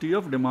 ITF,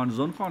 HTF demand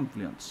zone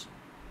confluence.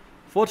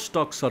 4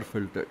 stocks are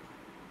filtered.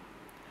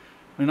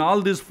 In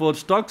all these 4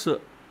 stocks,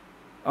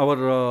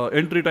 our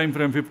entry time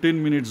frame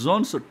 15 minute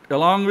zones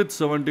along with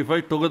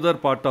 75 together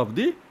part of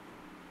the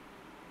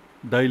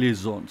daily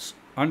zones.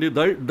 And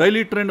the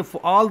daily trend of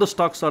all the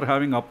stocks are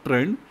having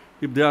uptrend.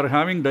 If they are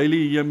having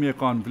daily EMA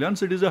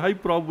confluence, it is a high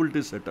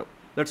probability setup.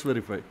 Let's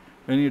verify.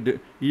 Any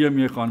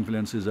EMA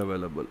confluence is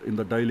available in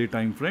the daily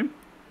time frame,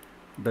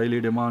 daily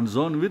demand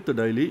zone with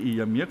daily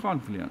EMA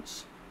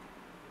confluence.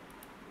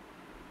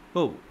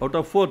 Oh, out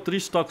of 4, 3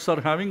 stocks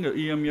are having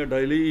EMA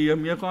daily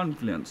EMA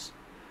confluence.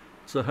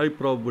 It's a high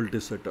probability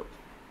setup.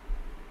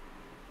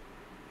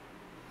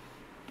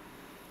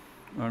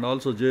 And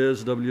also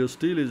JSW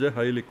Steel is a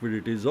high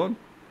liquidity zone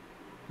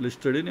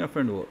listed in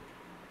F&O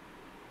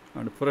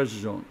and fresh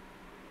zone.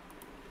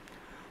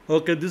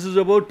 Okay, this is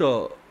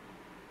about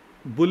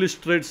bullish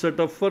trade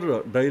setup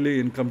for daily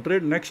income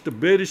trade. Next,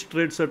 bearish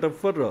trade setup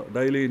for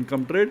daily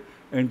income trade.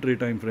 Entry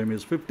time frame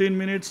is 15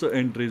 minutes.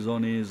 Entry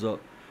zone is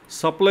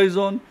supply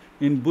zone.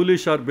 In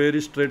bullish or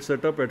bearish trade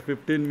setup at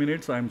 15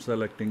 minutes, I am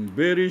selecting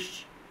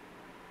bearish.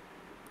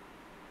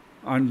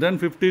 And then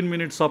 15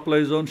 minute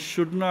supply zone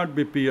should not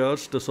be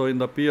pierced. So in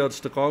the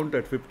pierced count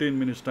at 15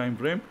 minutes time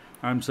frame,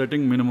 I am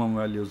setting minimum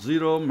value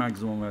 0,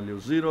 maximum value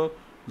 0.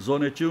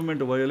 Zone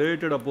achievement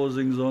violated,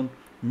 opposing zone.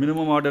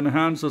 Minimum odd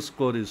enhancer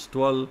score is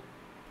 12.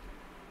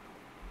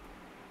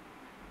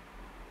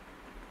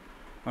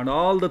 And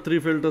all the 3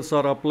 filters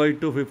are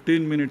applied to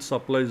 15 minute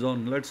supply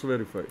zone. Let's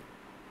verify.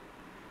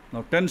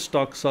 Now 10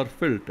 stocks are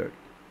filtered.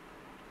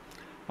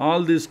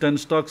 All these 10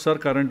 stocks are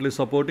currently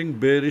supporting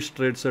bearish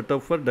trade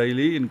setup for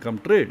daily income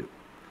trade.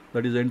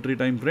 That is entry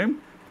time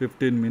frame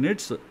 15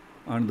 minutes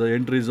and the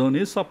entry zone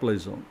is supply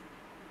zone.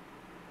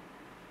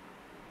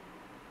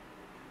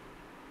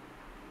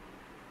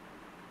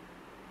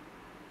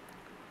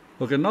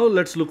 Okay, now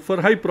let's look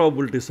for high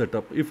probability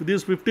setup. If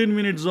these 15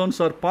 minute zones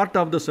are part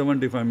of the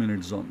 75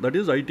 minute zone, that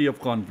is ITF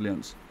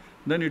confluence,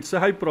 then it's a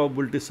high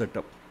probability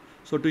setup.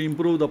 So to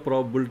improve the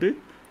probability,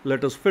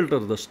 let us filter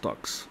the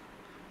stocks.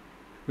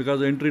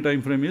 Because the entry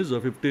time frame is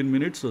 15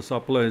 minutes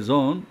supply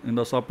zone. In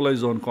the supply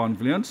zone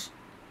confluence,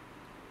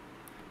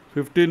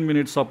 15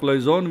 minute supply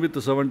zone with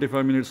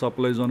 75 minute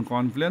supply zone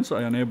confluence,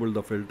 I enable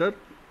the filter.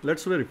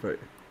 Let's verify.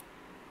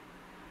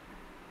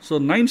 So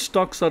 9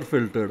 stocks are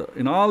filtered.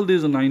 In all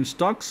these 9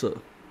 stocks,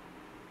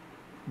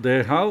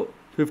 they have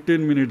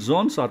 15 minute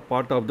zones are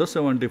part of the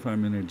 75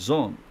 minute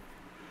zone.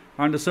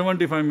 And the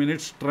 75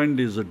 minutes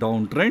trend is a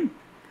downtrend.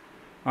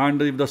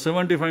 And if the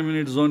 75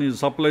 minute zone is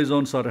supply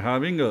zones are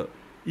having a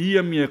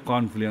EMA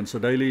confluence,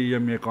 daily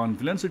EMA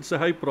confluence, it's a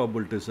high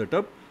probability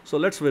setup. So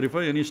let's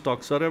verify any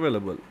stocks are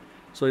available.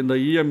 So in the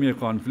EMA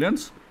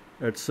confluence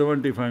at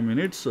 75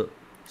 minutes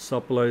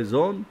supply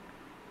zone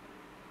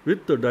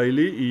with the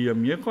daily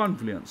EMA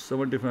confluence,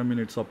 75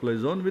 minute supply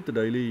zone with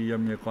daily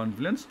EMA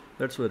confluence,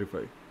 let's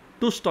verify.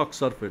 2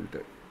 stocks are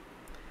filtered.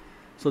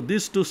 So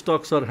these 2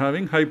 stocks are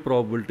having high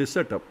probability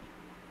setup.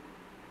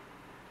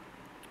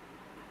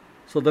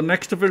 So the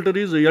next filter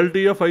is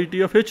LTF,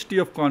 ITF,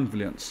 HTF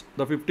confluence.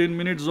 The 15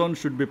 minute zone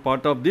should be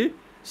part of the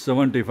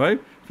 75.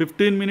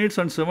 15 minutes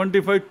and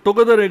 75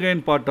 together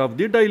again part of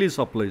the daily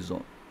supply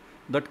zone.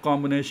 That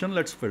combination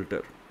let's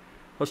filter.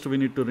 First we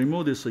need to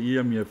remove this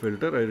EMA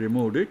filter. I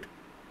removed it.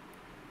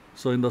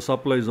 So in the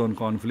supply zone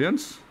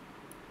confluence,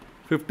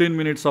 15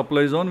 minute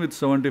supply zone with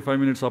 75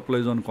 minute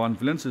supply zone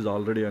confluence is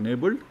already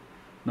enabled.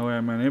 Now I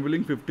am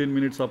enabling 15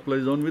 minute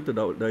supply zone with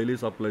daily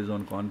supply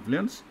zone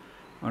confluence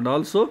and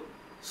also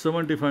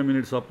 75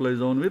 minute supply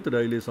zone with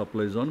daily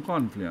supply zone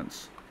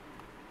confluence.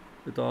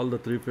 With all the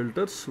 3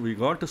 filters, we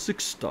got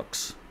 6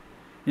 stocks.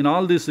 In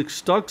all these 6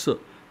 stocks,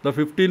 the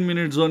 15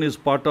 minute zone is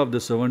part of the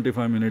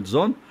 75 minute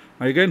zone.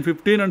 Again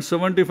 15 and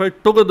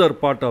 75 together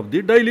part of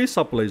the daily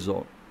supply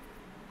zone.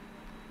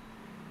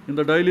 In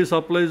the daily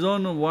supply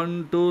zone,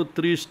 1, 2,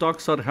 3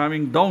 stocks are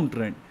having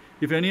downtrend.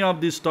 If any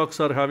of these stocks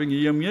are having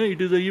EMA,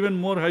 it is an even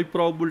more high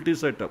probability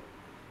setup.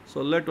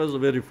 So let us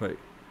verify.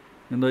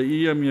 In the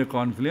EMA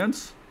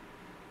confluence,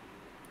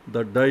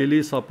 the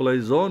daily supply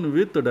zone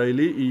with the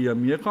daily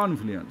EMA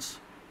confluence.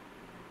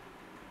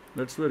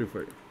 Let's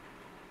verify.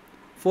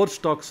 4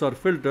 stocks are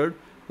filtered.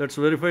 Let's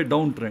verify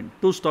downtrend.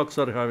 2 stocks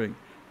are having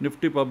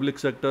NIFTY Public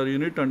Sector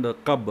Unit and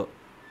CUB,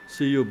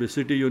 CUB,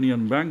 City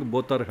Union Bank,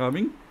 both are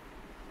having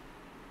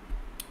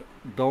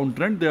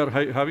downtrend. They are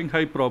having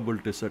high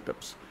probability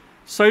setups.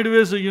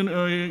 Sideways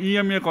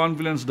EMA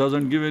confluence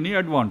doesn't give any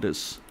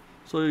advantage.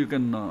 So you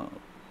can,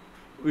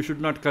 we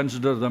should not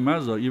consider them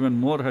as even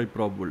more high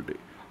probability.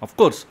 Of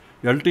course,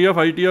 LTF,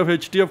 ITF,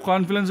 HTF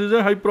confluence is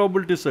a high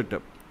probability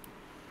setup.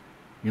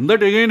 In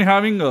that again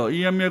having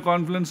EMA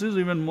confluence is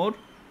even more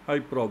high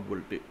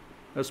probability,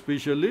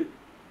 especially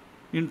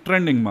in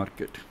trending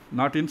market,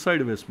 not in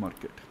sideways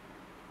market.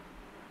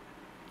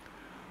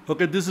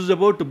 Okay, this is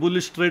about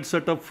bullish trade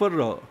setup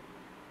for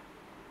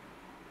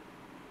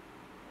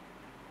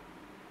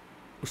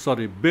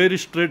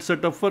bearish trade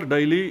setup for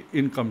daily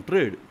income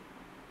trade.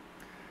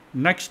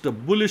 Next,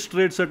 bullish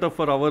trade setup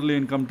for hourly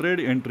income trade.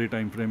 Entry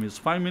time frame is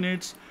 5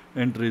 minutes.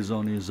 Entry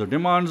zone is a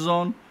demand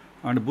zone.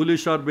 And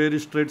bullish or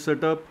bearish trade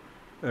setup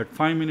at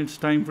 5 minutes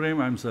time frame,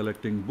 I am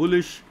selecting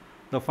bullish.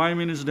 The 5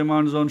 minutes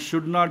demand zone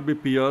should not be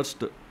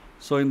pierced.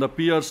 So in the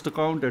pierced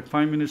count at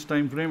 5 minutes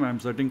time frame, I am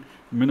setting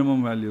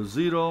minimum value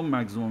 0,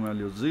 maximum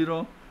value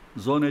 0.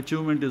 Zone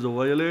achievement is a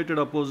violated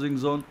opposing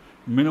zone.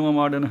 Minimum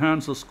odd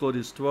enhancer score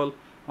is 12.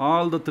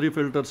 All the 3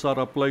 filters are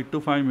applied to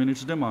 5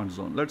 minutes demand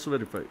zone. Let's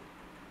verify.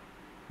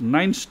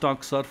 9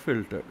 stocks are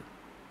filtered.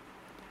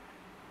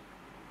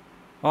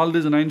 All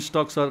these 9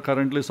 stocks are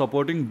currently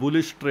supporting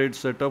bullish trade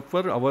setup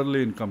for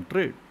hourly income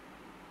trade.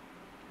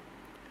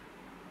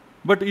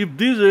 But if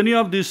any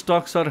of these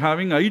stocks are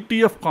having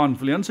ITF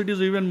confluence, it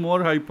is even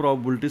more high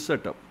probability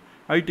setup.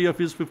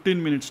 ITF is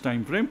 15 minutes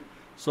time frame.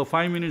 So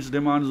 5 minutes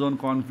demand zone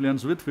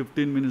confluence with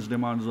 15 minutes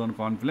demand zone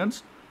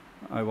confluence.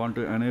 I want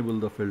to enable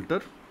the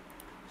filter.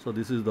 So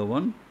this is the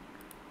one.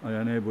 I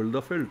enable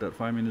the filter.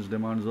 5 minutes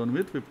demand zone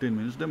with 15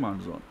 minutes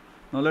demand zone.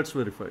 Now let's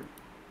verify.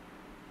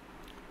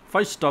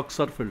 5 stocks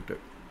are filtered.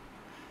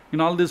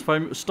 In all these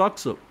 5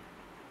 stocks,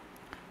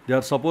 they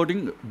are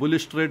supporting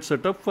bullish trade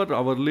setup for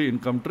hourly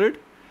income trade,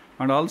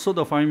 and also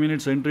the 5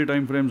 minutes entry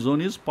time frame zone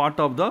is part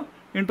of the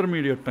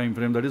intermediate time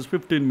frame, that is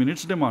 15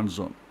 minutes demand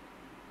zone.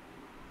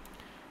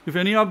 If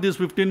any of these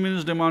 15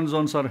 minutes demand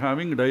zones are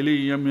having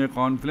daily EMA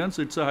confluence,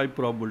 it's a high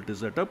probability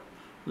setup.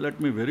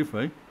 Let me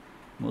verify.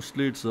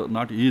 Mostly it's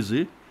not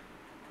easy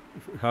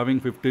having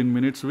 15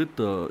 minutes with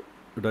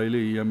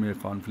daily EMA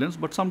confluence,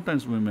 but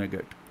sometimes we may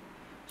get.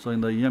 So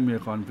in the EMA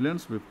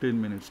confluence,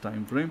 15 minutes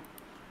time frame,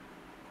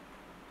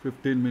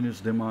 15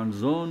 minutes demand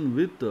zone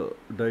with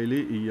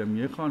daily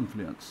EMA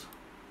confluence.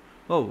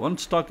 Oh, one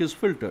stock is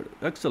filtered.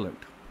 Excellent.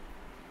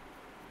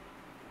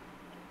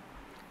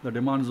 The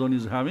demand zone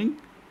is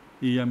having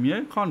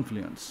EMA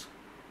confluence.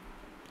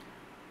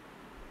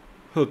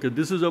 Okay,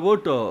 this is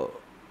about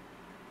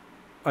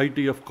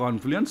ITF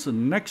confluence.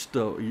 Next,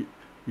 ITF,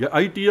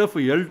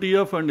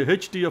 LTF and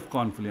HTF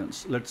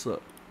confluence. Let's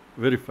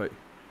verify.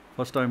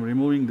 First I am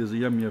removing this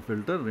EMA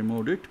filter,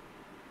 removed it.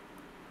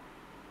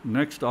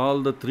 Next,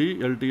 all the 3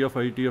 LTF,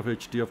 ITF,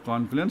 HTF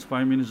confluence,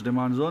 5 minutes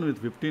demand zone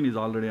with 15 is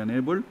already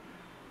enabled.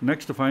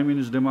 Next, 5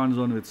 minutes demand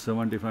zone with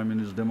 75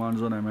 minutes demand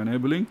zone I am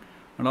enabling.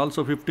 And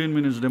also 15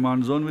 minutes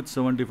demand zone with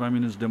 75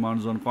 minutes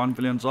demand zone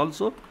confluence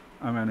also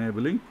I am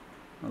enabling.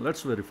 Now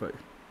let's verify.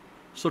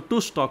 So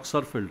 2 stocks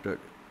are filtered.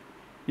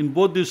 In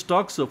both these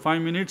stocks,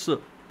 5 minutes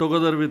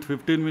together with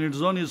 15 minute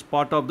zone is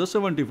part of the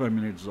 75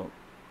 minute zone.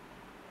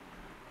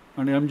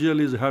 And MGL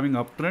is having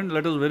uptrend.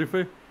 Let us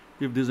verify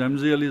if this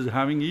MGL is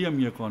having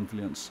EMA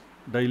confluence,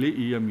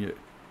 daily EMA.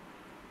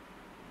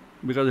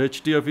 Because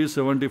HTF is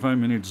 75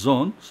 minute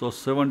zone, so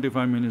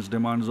 75 minutes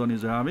demand zone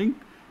is having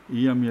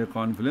EMA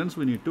confluence,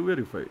 we need to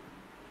verify.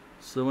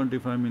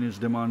 75 minutes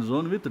demand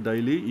zone with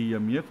daily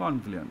EMA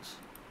confluence.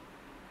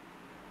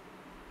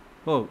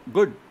 Oh,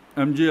 good.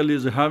 MGL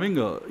is having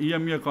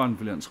EMA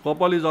confluence.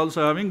 Copal is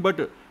also having, but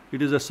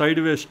it is a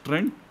sideways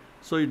trend,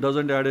 so it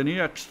doesn't add any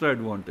extra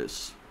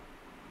advantage.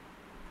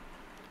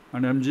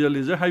 And MGL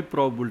is a high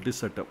probability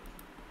setup.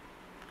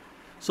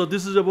 So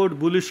this is about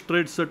bullish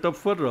trade setup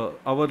for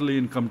hourly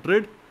income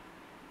trade.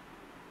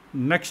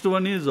 Next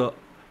one is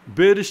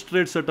bearish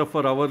trade setup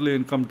for hourly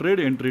income trade,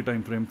 entry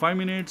time frame 5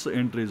 minutes,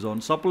 entry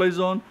zone, supply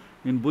zone.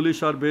 In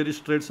bullish or bearish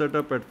trade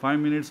setup at 5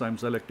 minutes, I am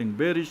selecting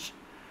bearish.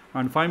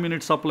 And 5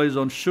 minute supply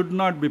zone should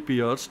not be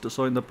pierced.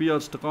 So in the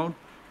pierced count,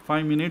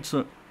 5 minutes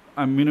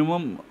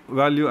minimum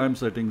value I am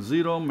setting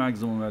 0,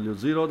 maximum value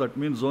 0. That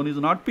means zone is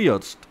not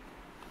pierced.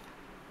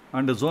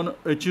 And the zone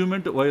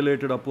achievement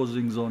violated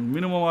opposing zone.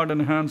 Minimum odd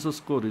enhancer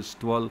score is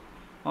 12.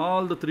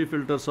 All the 3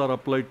 filters are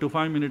applied to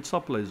 5 minute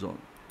supply zone.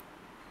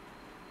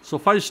 So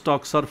 5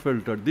 stocks are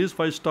filtered. These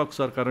 5 stocks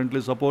are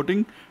currently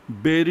supporting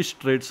bearish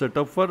trade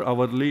setup for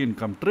hourly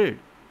income trade.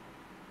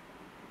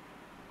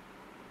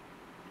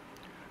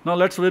 Now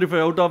let's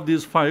verify out of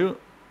these 5,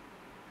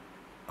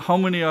 how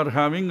many are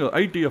having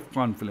ITF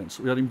confluence.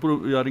 We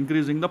are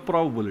increasing the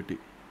probability.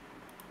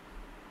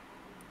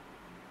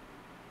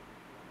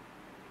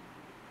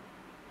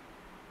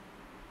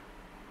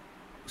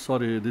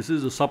 Sorry, this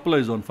is a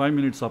supply zone, 5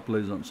 minute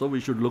supply zone. So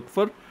we should look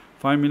for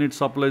 5 minute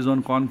supply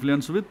zone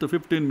confluence with the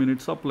 15 minute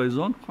supply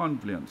zone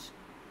confluence.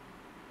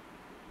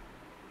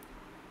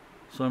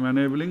 So I am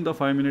enabling the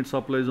 5 minute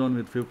supply zone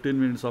with 15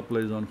 minute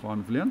supply zone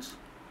confluence.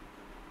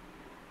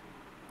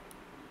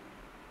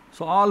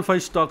 So all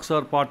 5 stocks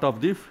are part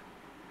of the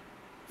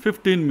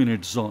 15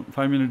 minute zone.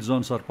 5 minute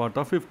zones are part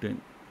of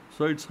 15.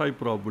 So it's high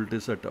probability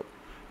setup.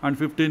 And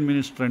 15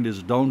 minutes trend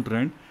is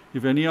downtrend.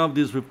 If any of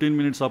these 15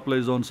 minute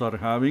supply zones are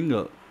having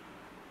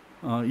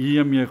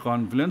EMA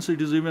confluence,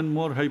 it is even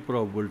more high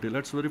probability.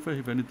 Let's verify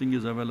if anything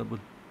is available.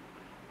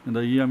 In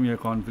the EMA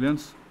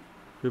confluence,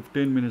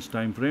 15 minutes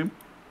time frame,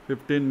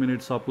 15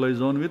 minute supply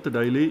zone with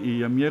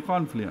daily EMA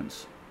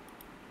confluence.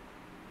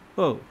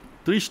 Oh,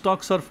 3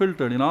 stocks are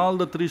filtered. In all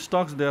the 3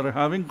 stocks, they are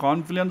having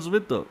confluence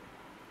with the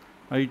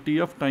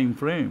ITF time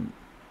frame.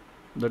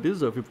 That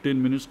is a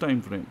 15 minutes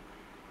time frame.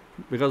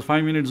 Because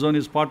 5 minute zone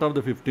is part of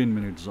the 15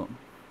 minute zone.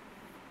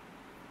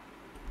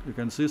 You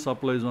can see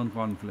supply zone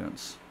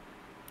confluence.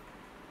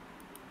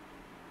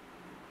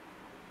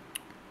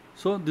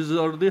 So these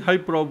are the high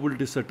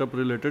probability setup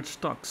related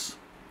stocks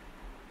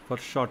for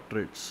short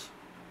trades.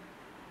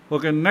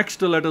 Okay,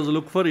 next let us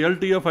look for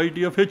LTF,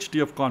 ITF,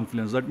 HTF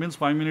confluence. That means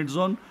 5 minute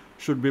zone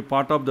should be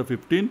part of the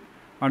 15,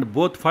 and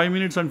both 5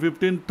 minutes and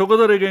 15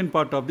 together again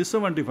part of the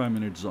 75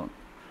 minute zone.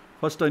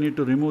 First I need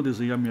to remove this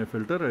EMA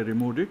filter. I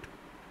removed it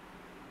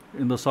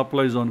in the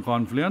supply zone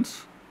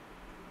confluence.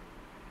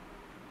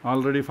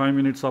 Already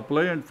 5-minute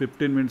supply and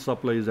 15-minute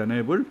supply is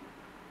enabled.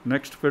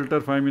 Next filter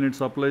 5-minute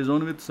supply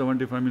zone with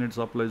 75-minute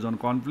supply zone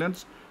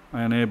confluence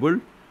I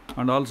enabled,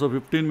 and also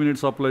 15-minute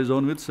supply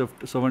zone with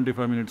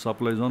 75-minute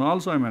supply zone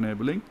also I am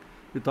enabling.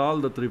 With all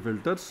the 3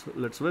 filters,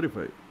 let's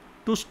verify.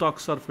 2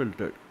 stocks are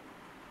filtered,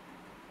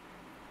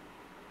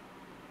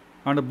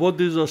 and both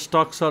these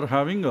stocks are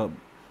having a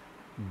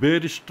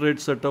bearish trade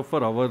setup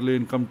for hourly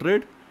income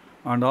trade,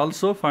 and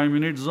also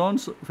 5-minute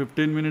zones,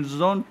 15-minute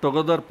zone,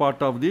 together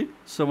part of the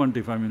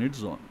 75-minute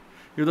zone.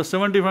 If the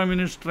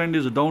 75-minute trend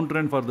is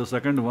downtrend for the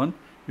second one,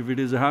 if it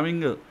is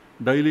having a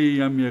daily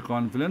EMA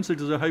confluence,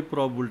 it is a high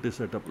probability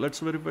setup. Let's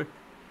verify.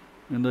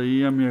 In the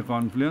EMA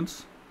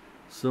confluence,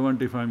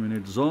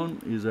 75-minute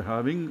zone is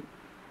having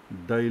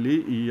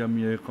daily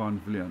EMA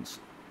confluence.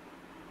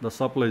 The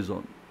supply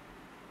zone,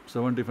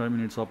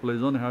 75-minute supply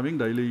zone having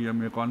daily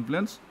EMA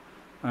confluence.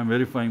 I am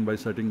verifying by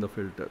setting the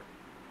filter.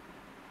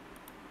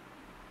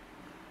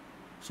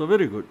 So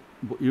very good.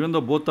 Even though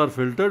both are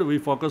filtered, we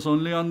focus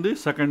only on the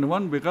second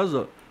one because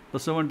the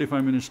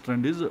 75-minute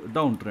trend is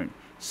downtrend.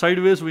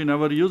 Sideways we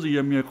never use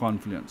EMA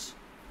confluence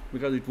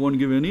because it won't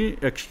give any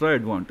extra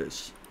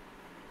advantage.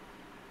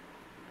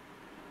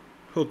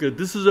 Okay,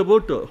 this is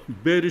about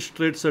bearish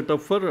trade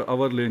setup for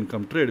hourly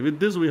income trade. With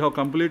this we have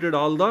completed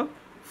all the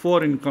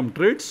 4 income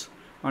trades,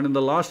 and in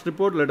the last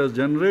report let us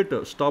generate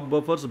stop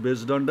buffers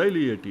based on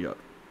daily ATR.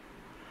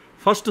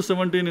 First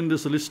 17 in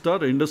this list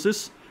are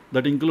indices.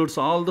 That includes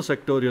all the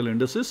sectorial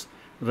indices.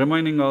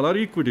 Remaining all are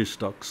equity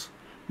stocks.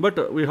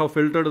 But we have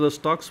filtered the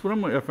stocks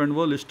from F&O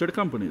listed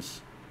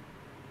companies.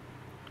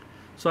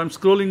 So I am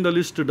scrolling the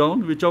list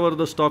down. Whichever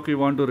the stock you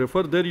want to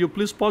refer, there you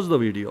please pause the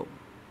video.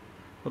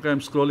 Okay, I am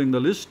scrolling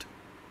the list.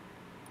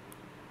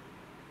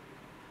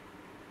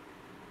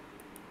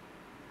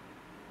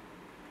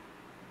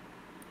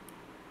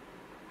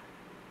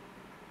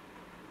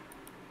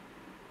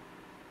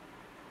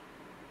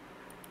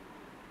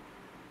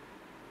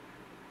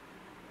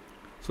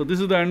 So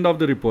this is the end of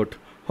the report.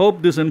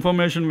 Hope this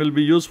information will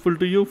be useful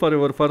to you for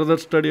your further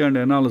study and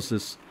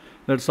analysis.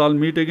 Let's all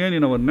meet again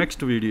in our next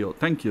video.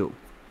 Thank you.